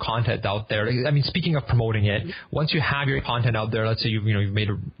 let's say, your content out there, I mean, speaking of promoting it, once you have your content out there, let's say you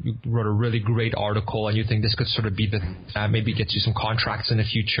wrote a really great article and you think this could sort of be maybe get you some contracts in the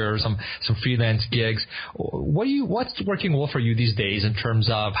future, some freelance gigs. What's working well for you these days in terms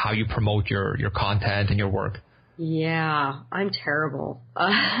of how you promote your content and your work? Yeah, I'm terrible.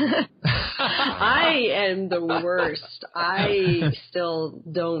 I am the worst. I still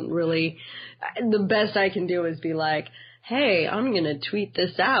don't really, the best I can do is be like, hey, I'm going to tweet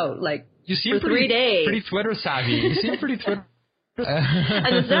this out like you seem for 3 days. Pretty Twitter savvy. You seem pretty Twitter.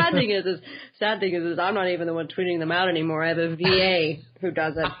 And the sad thing is I'm not even the one tweeting them out anymore. I have a VA who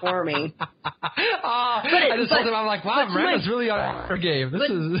does it for me. I just told him, I'm like, wow, Miranda's really on her game.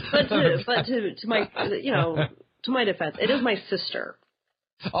 To my defense, it is my sister.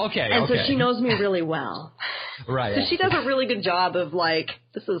 Okay. And so she knows me really well. Right. So she does a really good job of like,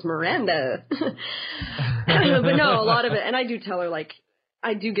 this is Miranda. But no, a lot of it, and I do tell her like,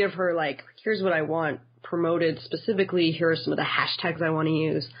 I do give her like, here's what I want promoted specifically. Here are some of the hashtags I want to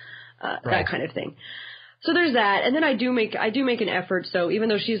use, that kind of thing. So there's that. And then I do make an effort. So even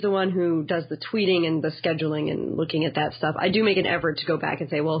though she's the one who does the tweeting and the scheduling and looking at that stuff, I do make an effort to go back and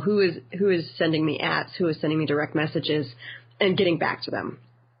say, well, who is sending me ads? Who is sending me direct messages and getting back to them?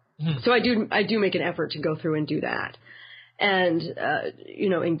 Mm-hmm. So I do make an effort to go through and do that and,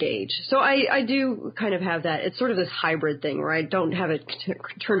 engage. So I do kind of have that. It's sort of this hybrid thing where I don't have it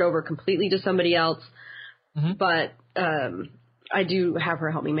turned over completely to somebody else, but, I do have her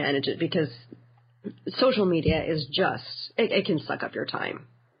help me manage it because social media is it can suck up your time.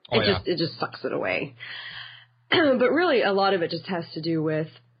 It just sucks it away. But really a lot of it just has to do with,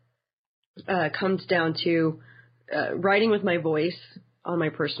 comes down to, writing with my voice on my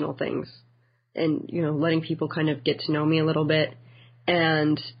personal things and, letting people kind of get to know me a little bit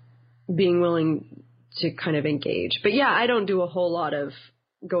and being willing to kind of engage. But yeah, I don't do a whole lot of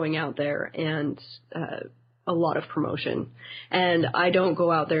going out there and, a lot of promotion. And I don't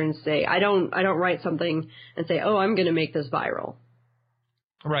go out there and say, I don't write something and say, oh, I'm going to make this viral.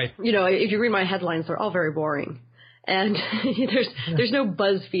 Right. If you read my headlines, they're all very boring. And there's no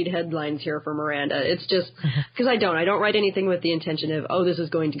BuzzFeed headlines here for Miranda. It's just because I don't write anything with the intention of, oh, this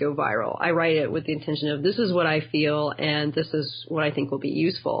is going to go viral. I write it with the intention of this is what I feel and this is what I think will be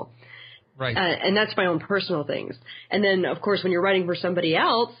useful. Right. And that's my own personal things. And then, of course, when you're writing for somebody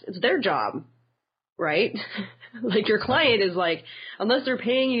else, it's their job. Right? Like your client is like, unless they're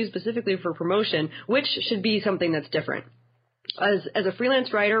paying you specifically for promotion, which should be something that's different. As a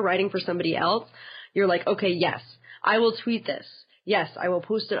freelance writer writing for somebody else, you're like, okay, yes, I will tweet this. Yes, I will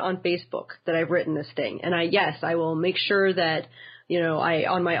post it on Facebook that I've written this thing. And I will make sure that,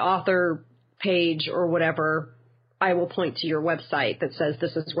 on my author page or whatever, I will point to your website that says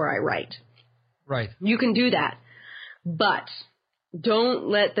this is where I write. Right. You can do that. But don't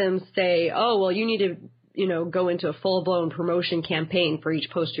let them say, oh, well, you need to go into a full-blown promotion campaign for each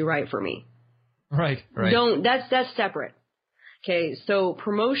post you write for me. Right. That's separate. Okay, so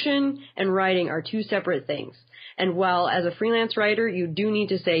promotion and writing are two separate things. And while as a freelance writer, you do need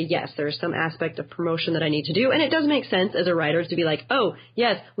to say, yes, there's some aspect of promotion that I need to do. And it does make sense as a writer to be like, oh,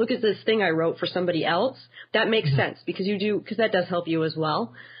 yes, look at this thing I wrote for somebody else. That makes sense because that does help you as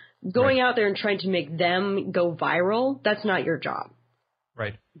well. Going out there and trying to make them go viral, that's not your job.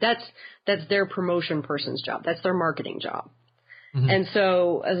 Right. That's their promotion person's job. That's their marketing job. And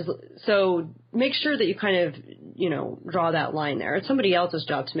so make sure that you kind of, draw that line there. It's somebody else's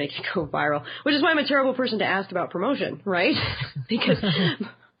job to make it go viral, which is why I'm a terrible person to ask about promotion, right? Because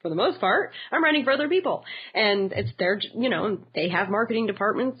for the most part, I'm writing for other people, and it's their, they have marketing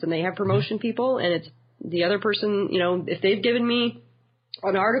departments and they have promotion people, and it's the other person, if they've given me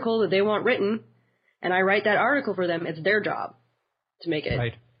an article that they want written and I write that article for them, it's their job to make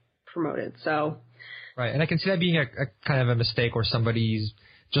it promoted. So. Right, and I can see that being a kind of a mistake where somebody's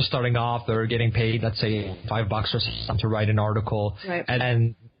just starting off, they're getting paid, let's say $5 or something to write an article, and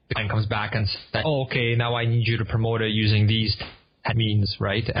then the client comes back and says, oh, okay, now I need you to promote it using these means,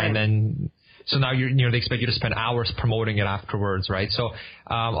 right? And then, so now they expect you to spend hours promoting it afterwards, right? So,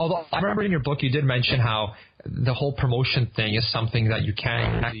 although I remember in your book you did mention how the whole promotion thing is something that you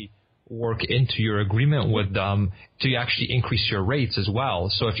can actually work into your agreement with them to actually increase your rates as well.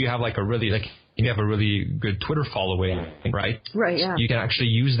 So if you have you have a really good Twitter following, right? Right, yeah. You can actually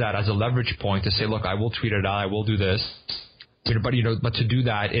use that as a leverage point to say, look, I will tweet it out, I will do this. But to do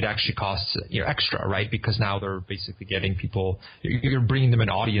that, it actually costs extra, right? Because now they're basically getting people, you're bringing them an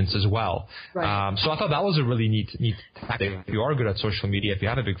audience as well. Right. So I thought that was a really neat tactic. If you are good at social media, if you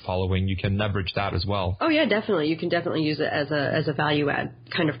have a big following, you can leverage that as well. Oh yeah, definitely. You can definitely use it as a value add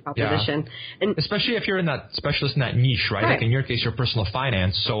kind of proposition. Yeah. And especially if you're in that specialist in that niche, right? Like in your case, you're personal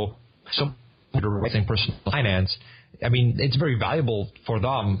finance. So writing personal finance, I mean, it's very valuable for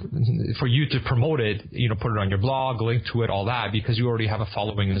them, for you to promote it, put it on your blog, link to it, all that, because you already have a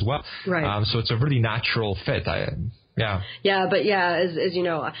following as well. Right. So it's a really natural fit. Yeah, but as you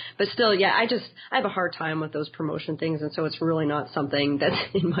know, but still, I have a hard time with those promotion things. And so it's really not something that's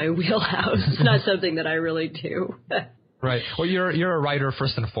in my wheelhouse. It's not something that I really do. Right. Well, you're a writer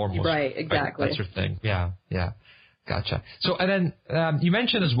first and foremost. Right. Exactly. Right? That's your thing. Yeah. Gotcha. So, and then you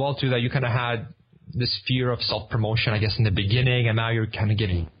mentioned as well, too, that you kind of had this fear of self-promotion, I guess, in the beginning, and now you're kind of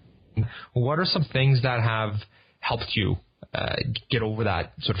getting – what are some things that have helped you get over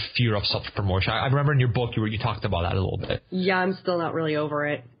that sort of fear of self-promotion? I remember in your book you talked about that a little bit. Yeah, I'm still not really over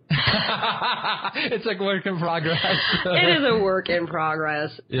it. It's like work in progress. It is a work in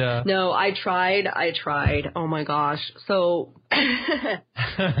progress. Yeah. No, I tried. Oh, my gosh. So –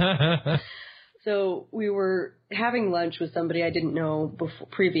 So we were having lunch with somebody I didn't know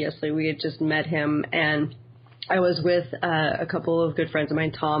previously. We had just met him, and I was with a couple of good friends of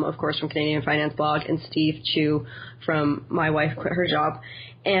mine, Tom, of course, from Canadian Finance Blog, and Steve Chu from My Wife Quit Her Job.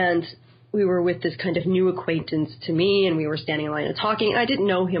 And we were with this kind of new acquaintance to me, and we were standing in line and talking. And I didn't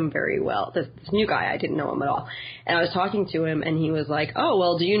know him very well. This new guy, I didn't know him at all. And I was talking to him, and he was like, oh,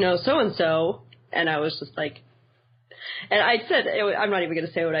 well, do you know so-and-so? And I was just like, and I said, I'm not even going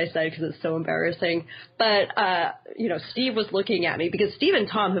to say what I said because it's so embarrassing. But, Steve was looking at me because Steve and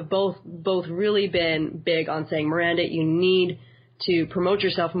Tom have both really been big on saying, Miranda, you need to promote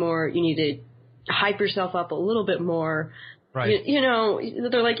yourself more. You need to hype yourself up a little bit more. Right.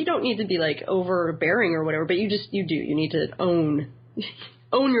 They're like, you don't need to be like overbearing or whatever, but you do. You need to own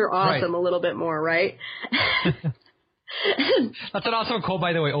your awesome a little bit more, right? That's an awesome quote,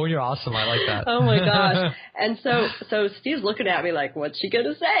 by the way. Oh, you're awesome. I like that. Oh my gosh. And so Steve's looking at me like, what's she going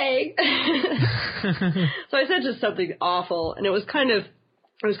to say? So I said just something awful, and it was kind of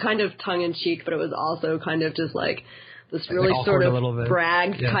tongue in cheek, but it was also kind of just like this really sort of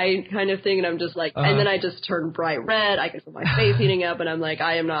brag kind of thing. And I'm just like, and then I just turned bright red. I could feel my face heating up, and I'm like,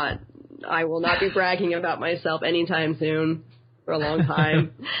 I will not be bragging about myself anytime soon. For a long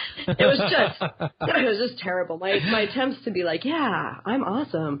time. It was just terrible. My attempts to be like, yeah, I'm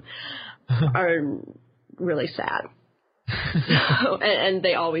awesome are really sad. So, and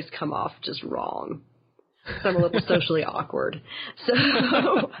they always come off just wrong. So I'm a little socially awkward. So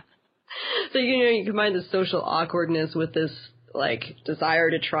you combine the social awkwardness with this like desire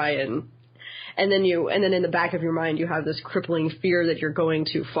to try and then in the back of your mind you have this crippling fear that you're going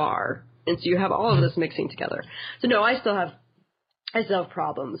too far. And so you have all of this mixing together. So no, I still have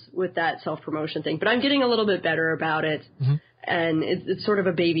problems with that self-promotion thing, but I'm getting a little bit better about it. Mm-hmm. And it's sort of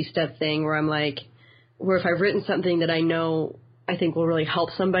a baby step thing where I'm like, where if I've written something that I think will really help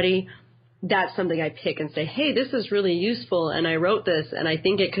somebody, that's something I pick and say, hey, this is really useful. And I wrote this and I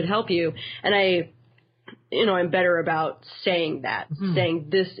think it could help you. And I'm better about saying that, saying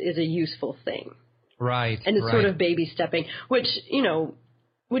this is a useful thing. Right. And it's sort of baby stepping, which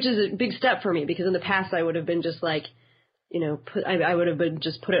is a big step for me, because in the past I would have been just like, I would have been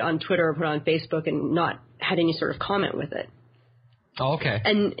just put it on Twitter or put it on Facebook and not had any sort of comment with it. Oh, okay.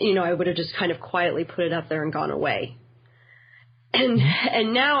 And, I would have just kind of quietly put it up there and gone away.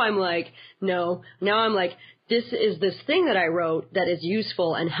 And now I'm like, no, now I'm like, this is this thing that I wrote that is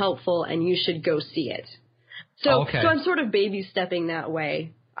useful and helpful and you should go see it. So I'm sort of baby stepping that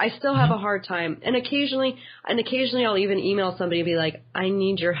way. I still have a hard time. And occasionally I'll even email somebody and be like, I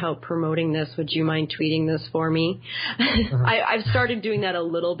need your help promoting this. Would you mind tweeting this for me? I've started doing that a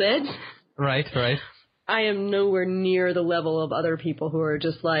little bit. Right. I am nowhere near the level of other people who are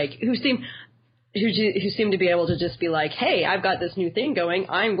just like, who seem to be able to just be like, hey, I've got this new thing going.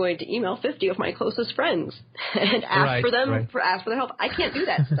 I'm going to email 50 of my closest friends and ask for them ask for their help. I can't do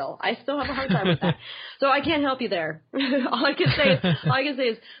that still. I still have a hard time with that. So I can't help you there. All I can say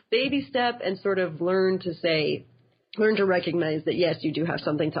is baby step and sort of learn to recognize that, yes, you do have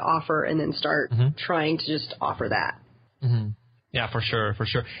something to offer, and then start trying to just offer that. Mm-hmm. Yeah, for sure.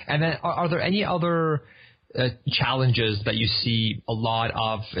 And then are there any other challenges that you see a lot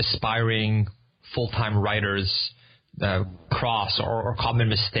of aspiring full-time writers cross, or common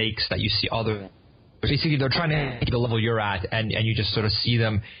mistakes that you see basically they're trying to hit the level you're at, and you just sort of see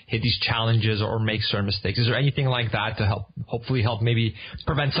them hit these challenges or make certain mistakes? Is there anything like that to hopefully help maybe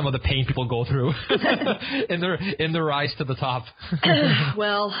prevent some of the pain people go through in their rise to the top?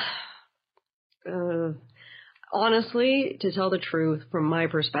 Well, honestly, to tell the truth, from my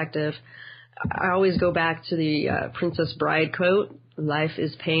perspective, I always go back to the Princess Bride quote, "Life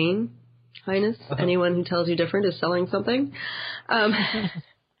is pain, Highness. Anyone who tells you different is selling something."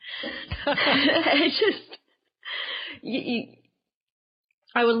 It's just,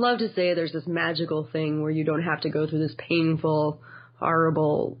 I would love to say there's this magical thing where you don't have to go through this painful,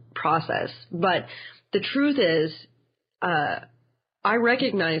 horrible process. But the truth is, I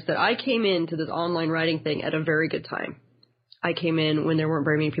recognize that I came into this online writing thing at a very good time. I came in when there weren't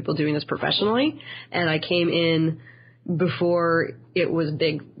very many people doing this professionally, and I came in before it was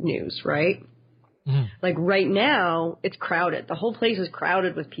big news, right? Mm-hmm. Like right now, it's crowded. The whole place is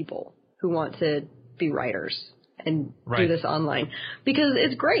crowded with people who want to be writers and do this online, because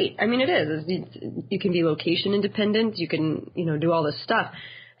it's great. I mean, it is. You can be location independent. You can, do all this stuff.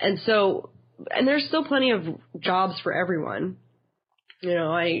 And there's still plenty of jobs for everyone.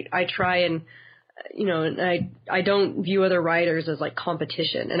 I try and, I don't view other writers as like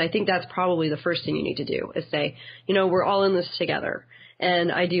competition. And I think that's probably the first thing you need to do, is say, we're all in this together.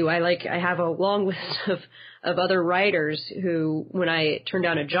 And I have a long list of other writers who, when I turn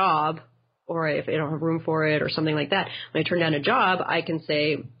down a job, or if I don't have room for it or something like that, when I turn down a job, I can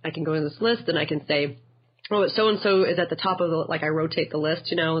go in this list and I can say, oh, so-and-so is at the top of I rotate the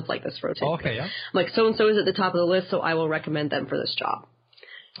list, it's like this rotate. Oh, okay, yeah. I'm like, so-and-so is at the top of the list, so I will recommend them for this job.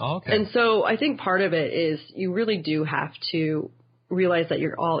 Oh, okay. And so I think part of it is you really do have to realize that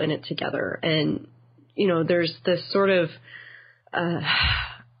you're all in it together. And, there's this sort of,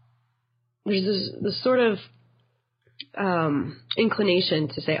 this sort of inclination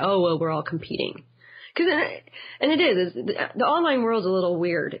to say, oh, well, we're all competing. And it is. The online world's a little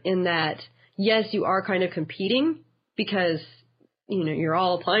weird in that, yes, you are kind of competing because, you're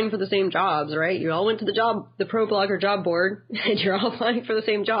all applying for the same jobs, right? You all went to the ProBlogger job board, and you're all applying for the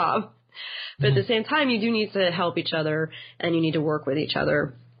same job. But at the same time, you do need to help each other, and you need to work with each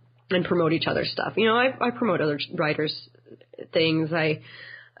other and promote each other's stuff. I promote other writers' things. Like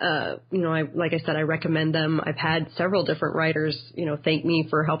I said, I recommend them. I've had several different writers, thank me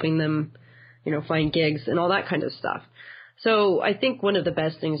for helping them, find gigs and all that kind of stuff. So I think one of the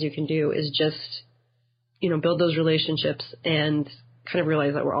best things you can do is just, build those relationships and kind of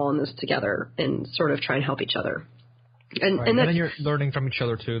realize that we're all in this together and sort of try and help each other. And then you're learning from each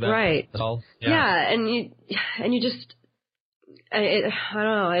other too. Right. That's all. Yeah. And you just, I don't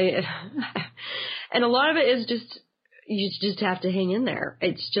know. And a lot of it is just, you just have to hang in there.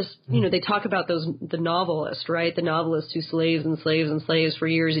 It's just, they talk about the novelists, right? The novelists who slaves and slaves and slaves for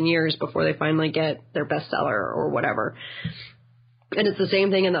years and years before they finally get their bestseller or whatever. And it's the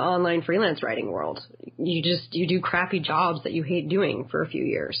same thing in the online freelance writing world. You do crappy jobs that you hate doing for a few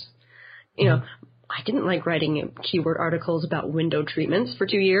years. I didn't like writing keyword articles about window treatments for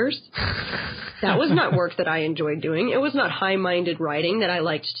 2 years. That was not work that I enjoyed doing. It was not high-minded writing that I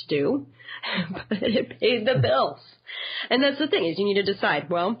liked to do, but it paid the bills. And that's the thing, is you need to decide,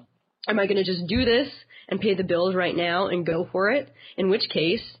 well, am I going to just do this and pay the bills right now and go for it? In which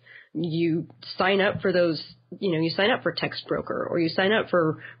case, you sign up for those, you sign up for Text Broker, or you sign up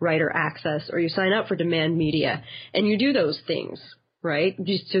for Writer Access, or you sign up for Demand Media, and you do those things, right?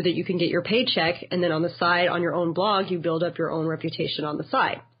 Just so that you can get your paycheck, and then on the side, on your own blog, you build up your own reputation on the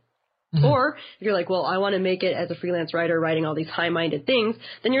side. Mm-hmm. Or if you're like, well, I want to make it as a freelance writer writing all these high-minded things,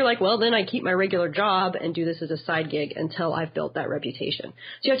 then you're like, well, then I keep my regular job and do this as a side gig until I've built that reputation. So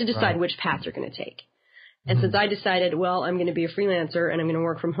you have to decide which path you're going to take. And since I decided, well, I'm going to be a freelancer and I'm going to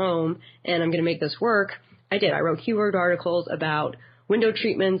work from home and I'm going to make this work, I did. I wrote keyword articles about window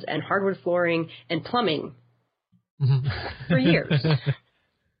treatments and hardwood flooring and plumbing for years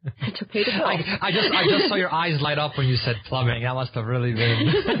to pay the bill. I just saw your eyes light up when you said plumbing. That must have really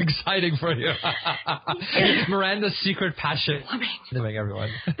been exciting for you. Miranda's secret passion. Plumbing, everyone.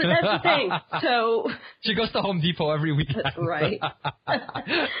 But that's the thing. So she goes to Home Depot every weekend. Right.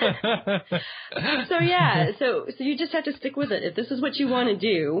 So yeah, so you just have to stick with it. If this is what you want to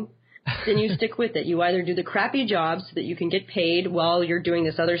do, then you stick with it. You either do the crappy jobs so that you can get paid while you're doing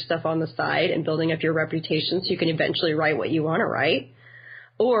this other stuff on the side and building up your reputation so you can eventually write what you want to write.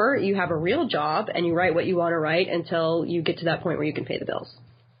 Or you have a real job and you write what you want to write until you get to that point where you can pay the bills.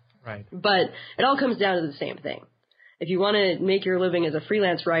 Right. But it all comes down to the same thing. If you want to make your living as a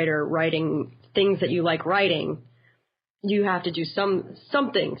freelance writer writing things that you like writing, you have to do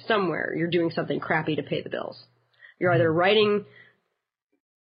something somewhere. You're doing something crappy to pay the bills. You're either writing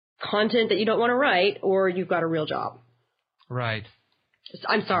content that you don't want to write or you've got a real job. Right.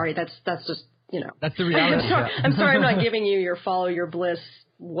 I'm sorry. That's just, That's the reality. I'm sorry I'm not giving you your follow your bliss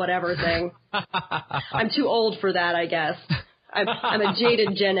whatever thing. I'm too old for that, I guess. I'm a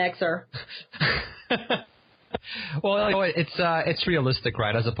jaded Gen Xer. Well, it's realistic,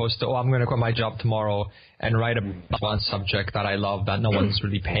 right? As opposed to, I'm going to quit my job tomorrow and write about one subject that I love that no one's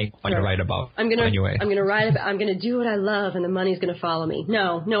really paying money to write about. Anyway. I'm going to do what I love, and the money's going to follow me.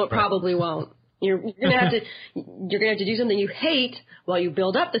 No, it probably won't. You're going to have to do something you hate while you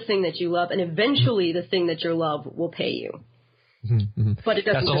build up the thing that you love, and eventually the thing that you love will pay you. Mm-hmm. But it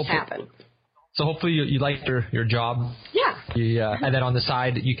doesn't just happen. So hopefully you like your job. Yeah. And then on the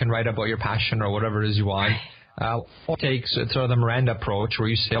side you can write about your passion or whatever it is you want. Or take sort of the Miranda approach where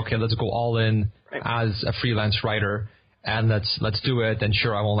you say, okay, let's go all in as a freelance writer and let's do it. And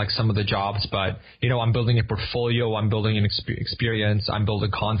sure, I won't like some of the jobs, but I'm building a portfolio, I'm building an experience, I'm building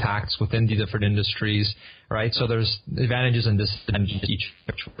contacts within the different industries, right? So there's advantages and disadvantages each.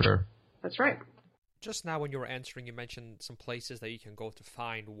 Sure. That's right. Just now when you were answering, you mentioned some places that you can go to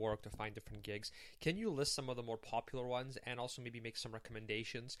find work, to find different gigs. Can you list some of the more popular ones and also maybe make some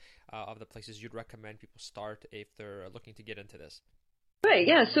recommendations of the places you'd recommend people start if they're looking to get into this? Right,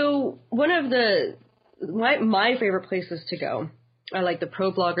 yeah. So one of my favorite places to go, I like the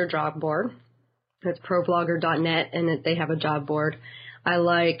ProBlogger job board. That's ProBlogger.net, and they have a job board. I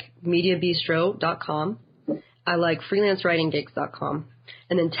like MediaBistro.com. I like FreelanceWritingGigs.com.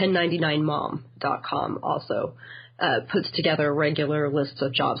 And then 1099mom.com also puts together regular lists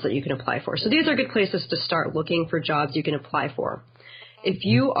of jobs that you can apply for. So these are good places to start looking for jobs you can apply for. If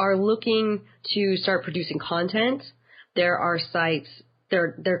you are looking to start producing content, there are sites,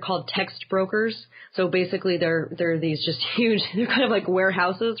 they're called text brokers. So basically they're these just huge, they're kind of like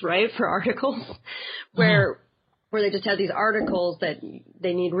warehouses, right, for articles where they just have these articles that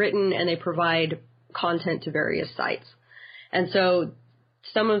they need written and they provide content to various sites. And so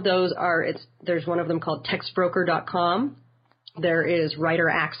some of those there's one of them called textbroker.com. There is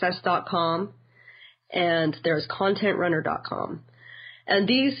writeraccess.com, and there's contentrunner.com. And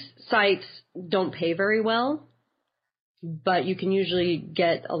these sites don't pay very well, but you can usually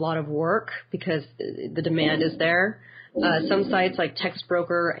get a lot of work because the demand is there. Some sites like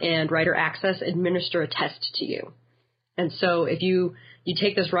Textbroker and Writer Access administer a test to you. And so if you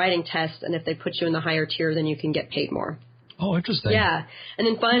take this writing test, and if they put you in the higher tier, then you can get paid more. Oh, interesting. Yeah. And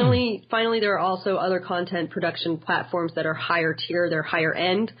then finally, there are also other content production platforms that are higher tier, they're higher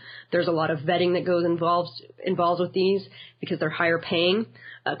end. There's a lot of vetting that goes involved with these because they're higher paying.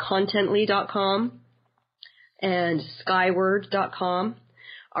 Contently.com and Skyward.com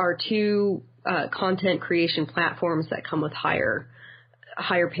are two content creation platforms that come with higher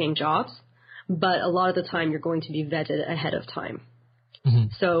paying jobs. But a lot of the time you're going to be vetted ahead of time. Mm-hmm.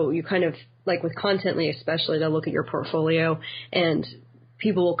 So you kind of, like with Contently especially, they'll look at your portfolio and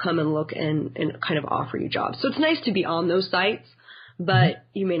people will come and look and kind of offer you jobs. So it's nice to be on those sites, but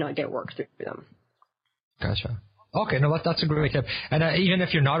you may not get work through them. Gotcha. Okay, no, that's a great tip. And even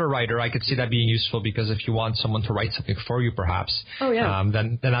if you're not a writer, I could see that being useful, because if you want someone to write something for you, perhaps,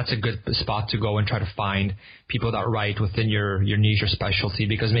 then that's a good spot to go and try to find people that write within your niche or specialty,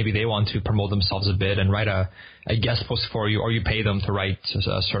 because maybe they want to promote themselves a bit and write a guest post for you, or you pay them to write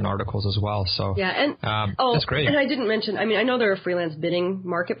certain articles as well. So that's great. And I didn't mention, I mean, I know there are freelance bidding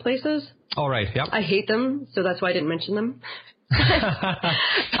marketplaces. All right, yep. I hate them, so that's why I didn't mention them.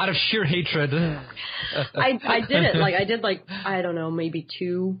 Out of sheer hatred. I did it. I did I don't know, maybe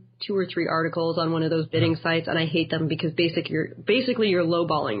two or three articles on one of those bidding sites, and I hate them because basically you're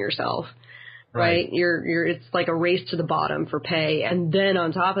lowballing yourself, right? It's like a race to the bottom for pay, and then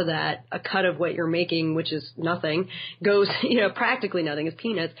on top of that, a cut of what you're making, which is nothing, goes, practically nothing, is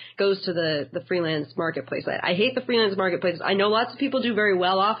peanuts, goes to the freelance marketplace. I hate the freelance marketplaces. I know lots of people do very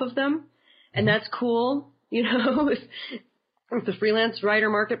well off of them, and that's cool, If the freelance writer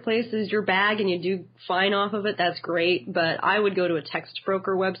marketplace is your bag and you do fine off of it, that's great. But I would go to a text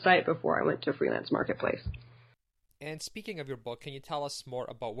broker website before I went to a freelance marketplace. And speaking of your book, can you tell us more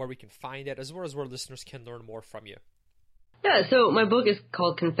about where we can find it, as well as where listeners can learn more from you? Yeah, so my book is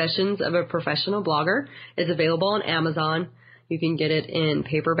called Confessions of a Professional Blogger. It's available on Amazon. You can get it in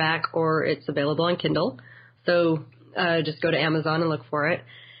paperback, or it's available on Kindle. So just go to Amazon and look for it.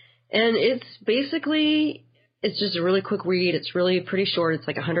 And it's just a really quick read. It's really pretty short. It's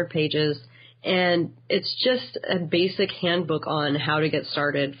like 100 pages. And it's just a basic handbook on how to get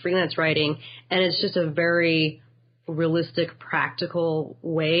started freelance writing. And it's just a very realistic, practical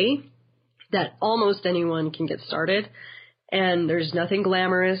way that almost anyone can get started. And there's nothing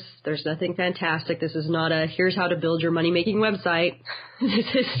glamorous. There's nothing fantastic. This is not here's how to build your money-making website.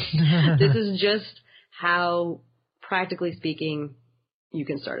 This is just how, practically speaking, you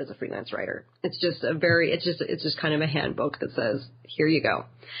can start as a freelance writer. It's just kind of a handbook that says, here you go.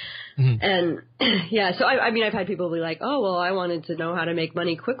 Mm-hmm. And so I've had people be like, oh, well, I wanted to know how to make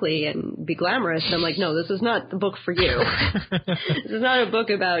money quickly and be glamorous. And I'm like, no, this is not the book for you. This is not a book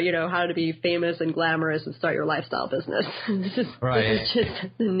about, how to be famous and glamorous and start your lifestyle business. This is just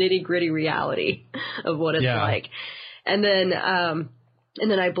the nitty gritty reality of what it's like. And then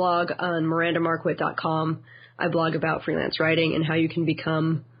I blog on mirandamarquit.com. I blog about freelance writing and how you can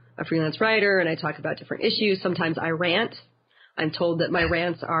become a freelance writer, and I talk about different issues. Sometimes I rant. I'm told that my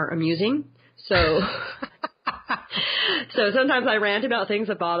rants are amusing. So sometimes I rant about things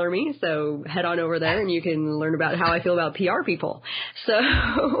that bother me. So head on over there and you can learn about how I feel about PR people. So,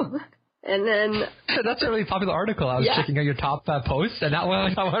 and then that's a really popular article. I was checking out your top posts, and that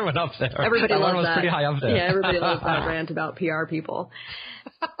one went up there. Everybody loves that. One was pretty high up there. Yeah, everybody loves that rant about PR people.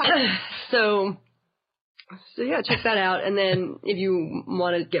 So check that out. And then if you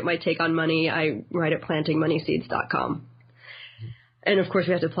want to get my take on money, I write at plantingmoneyseeds.com. And of course,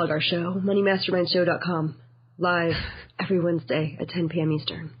 we have to plug our show, moneymastermindshow.com, live every Wednesday at 10 p.m.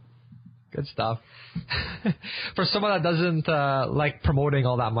 Eastern. Good stuff. For someone that doesn't like promoting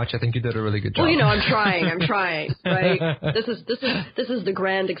all that much, I think you did a really good job. Well, I'm trying, right? This is the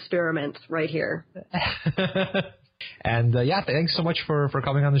grand experiment right here. And thanks so much for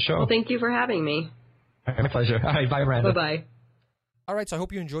coming on the show. Well, thank you for having me. My pleasure. All right, bye, Miranda. Bye-bye. All right, so I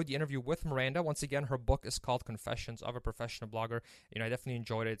hope you enjoyed the interview with Miranda. Once again, her book is called Confessions of a Professional Blogger. I definitely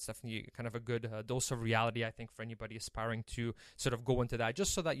enjoyed it. It's definitely kind of a good dose of reality, I think, for anybody aspiring to sort of go into that,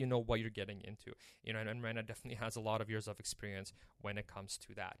 just so that you know what you're getting into. And Miranda definitely has a lot of years of experience when it comes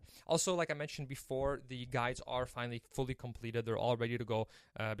to that. Also, like I mentioned before, the guides are finally fully completed. They're all ready to go.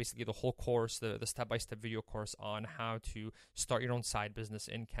 Basically, the whole course, the step-by-step video course on how to start your own side business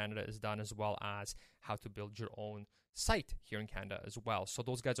in Canada is done, as well as how to build your own site here in Canada as well. So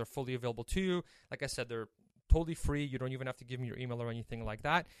those guides are fully available to you. Like I said, they're totally free. You don't even have to give me your email or anything like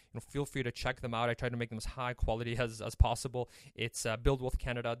that. Feel free to check them out. I try to make them as high quality as possible. It's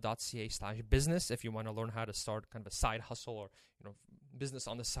buildwealthcanada.ca/business if you want to learn how to start kind of a side hustle or business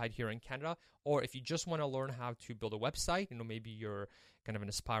on the side here in Canada. Or if you just want to learn how to build a website, maybe you're kind of an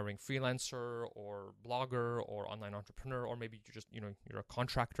aspiring freelancer or blogger or online entrepreneur, or maybe you're just, you're a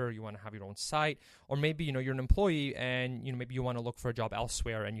contractor, you want to have your own site, or maybe, you're an employee and, maybe you want to look for a job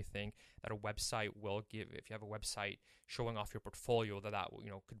elsewhere and you think that a website will give, if you have a website showing off your portfolio, that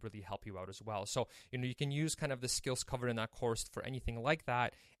could really help you out as well. So, you can use kind of the skills covered in that course for anything like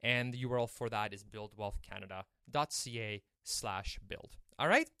that. And the URL for that is buildwealthcanada.ca/build. All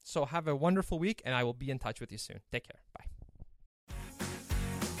right. So have a wonderful week, and I will be in touch with you soon. Take care. Bye.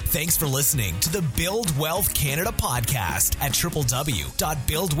 Thanks for listening to the Build Wealth Canada podcast at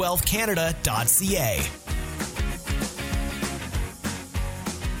www.buildwealthcanada.ca.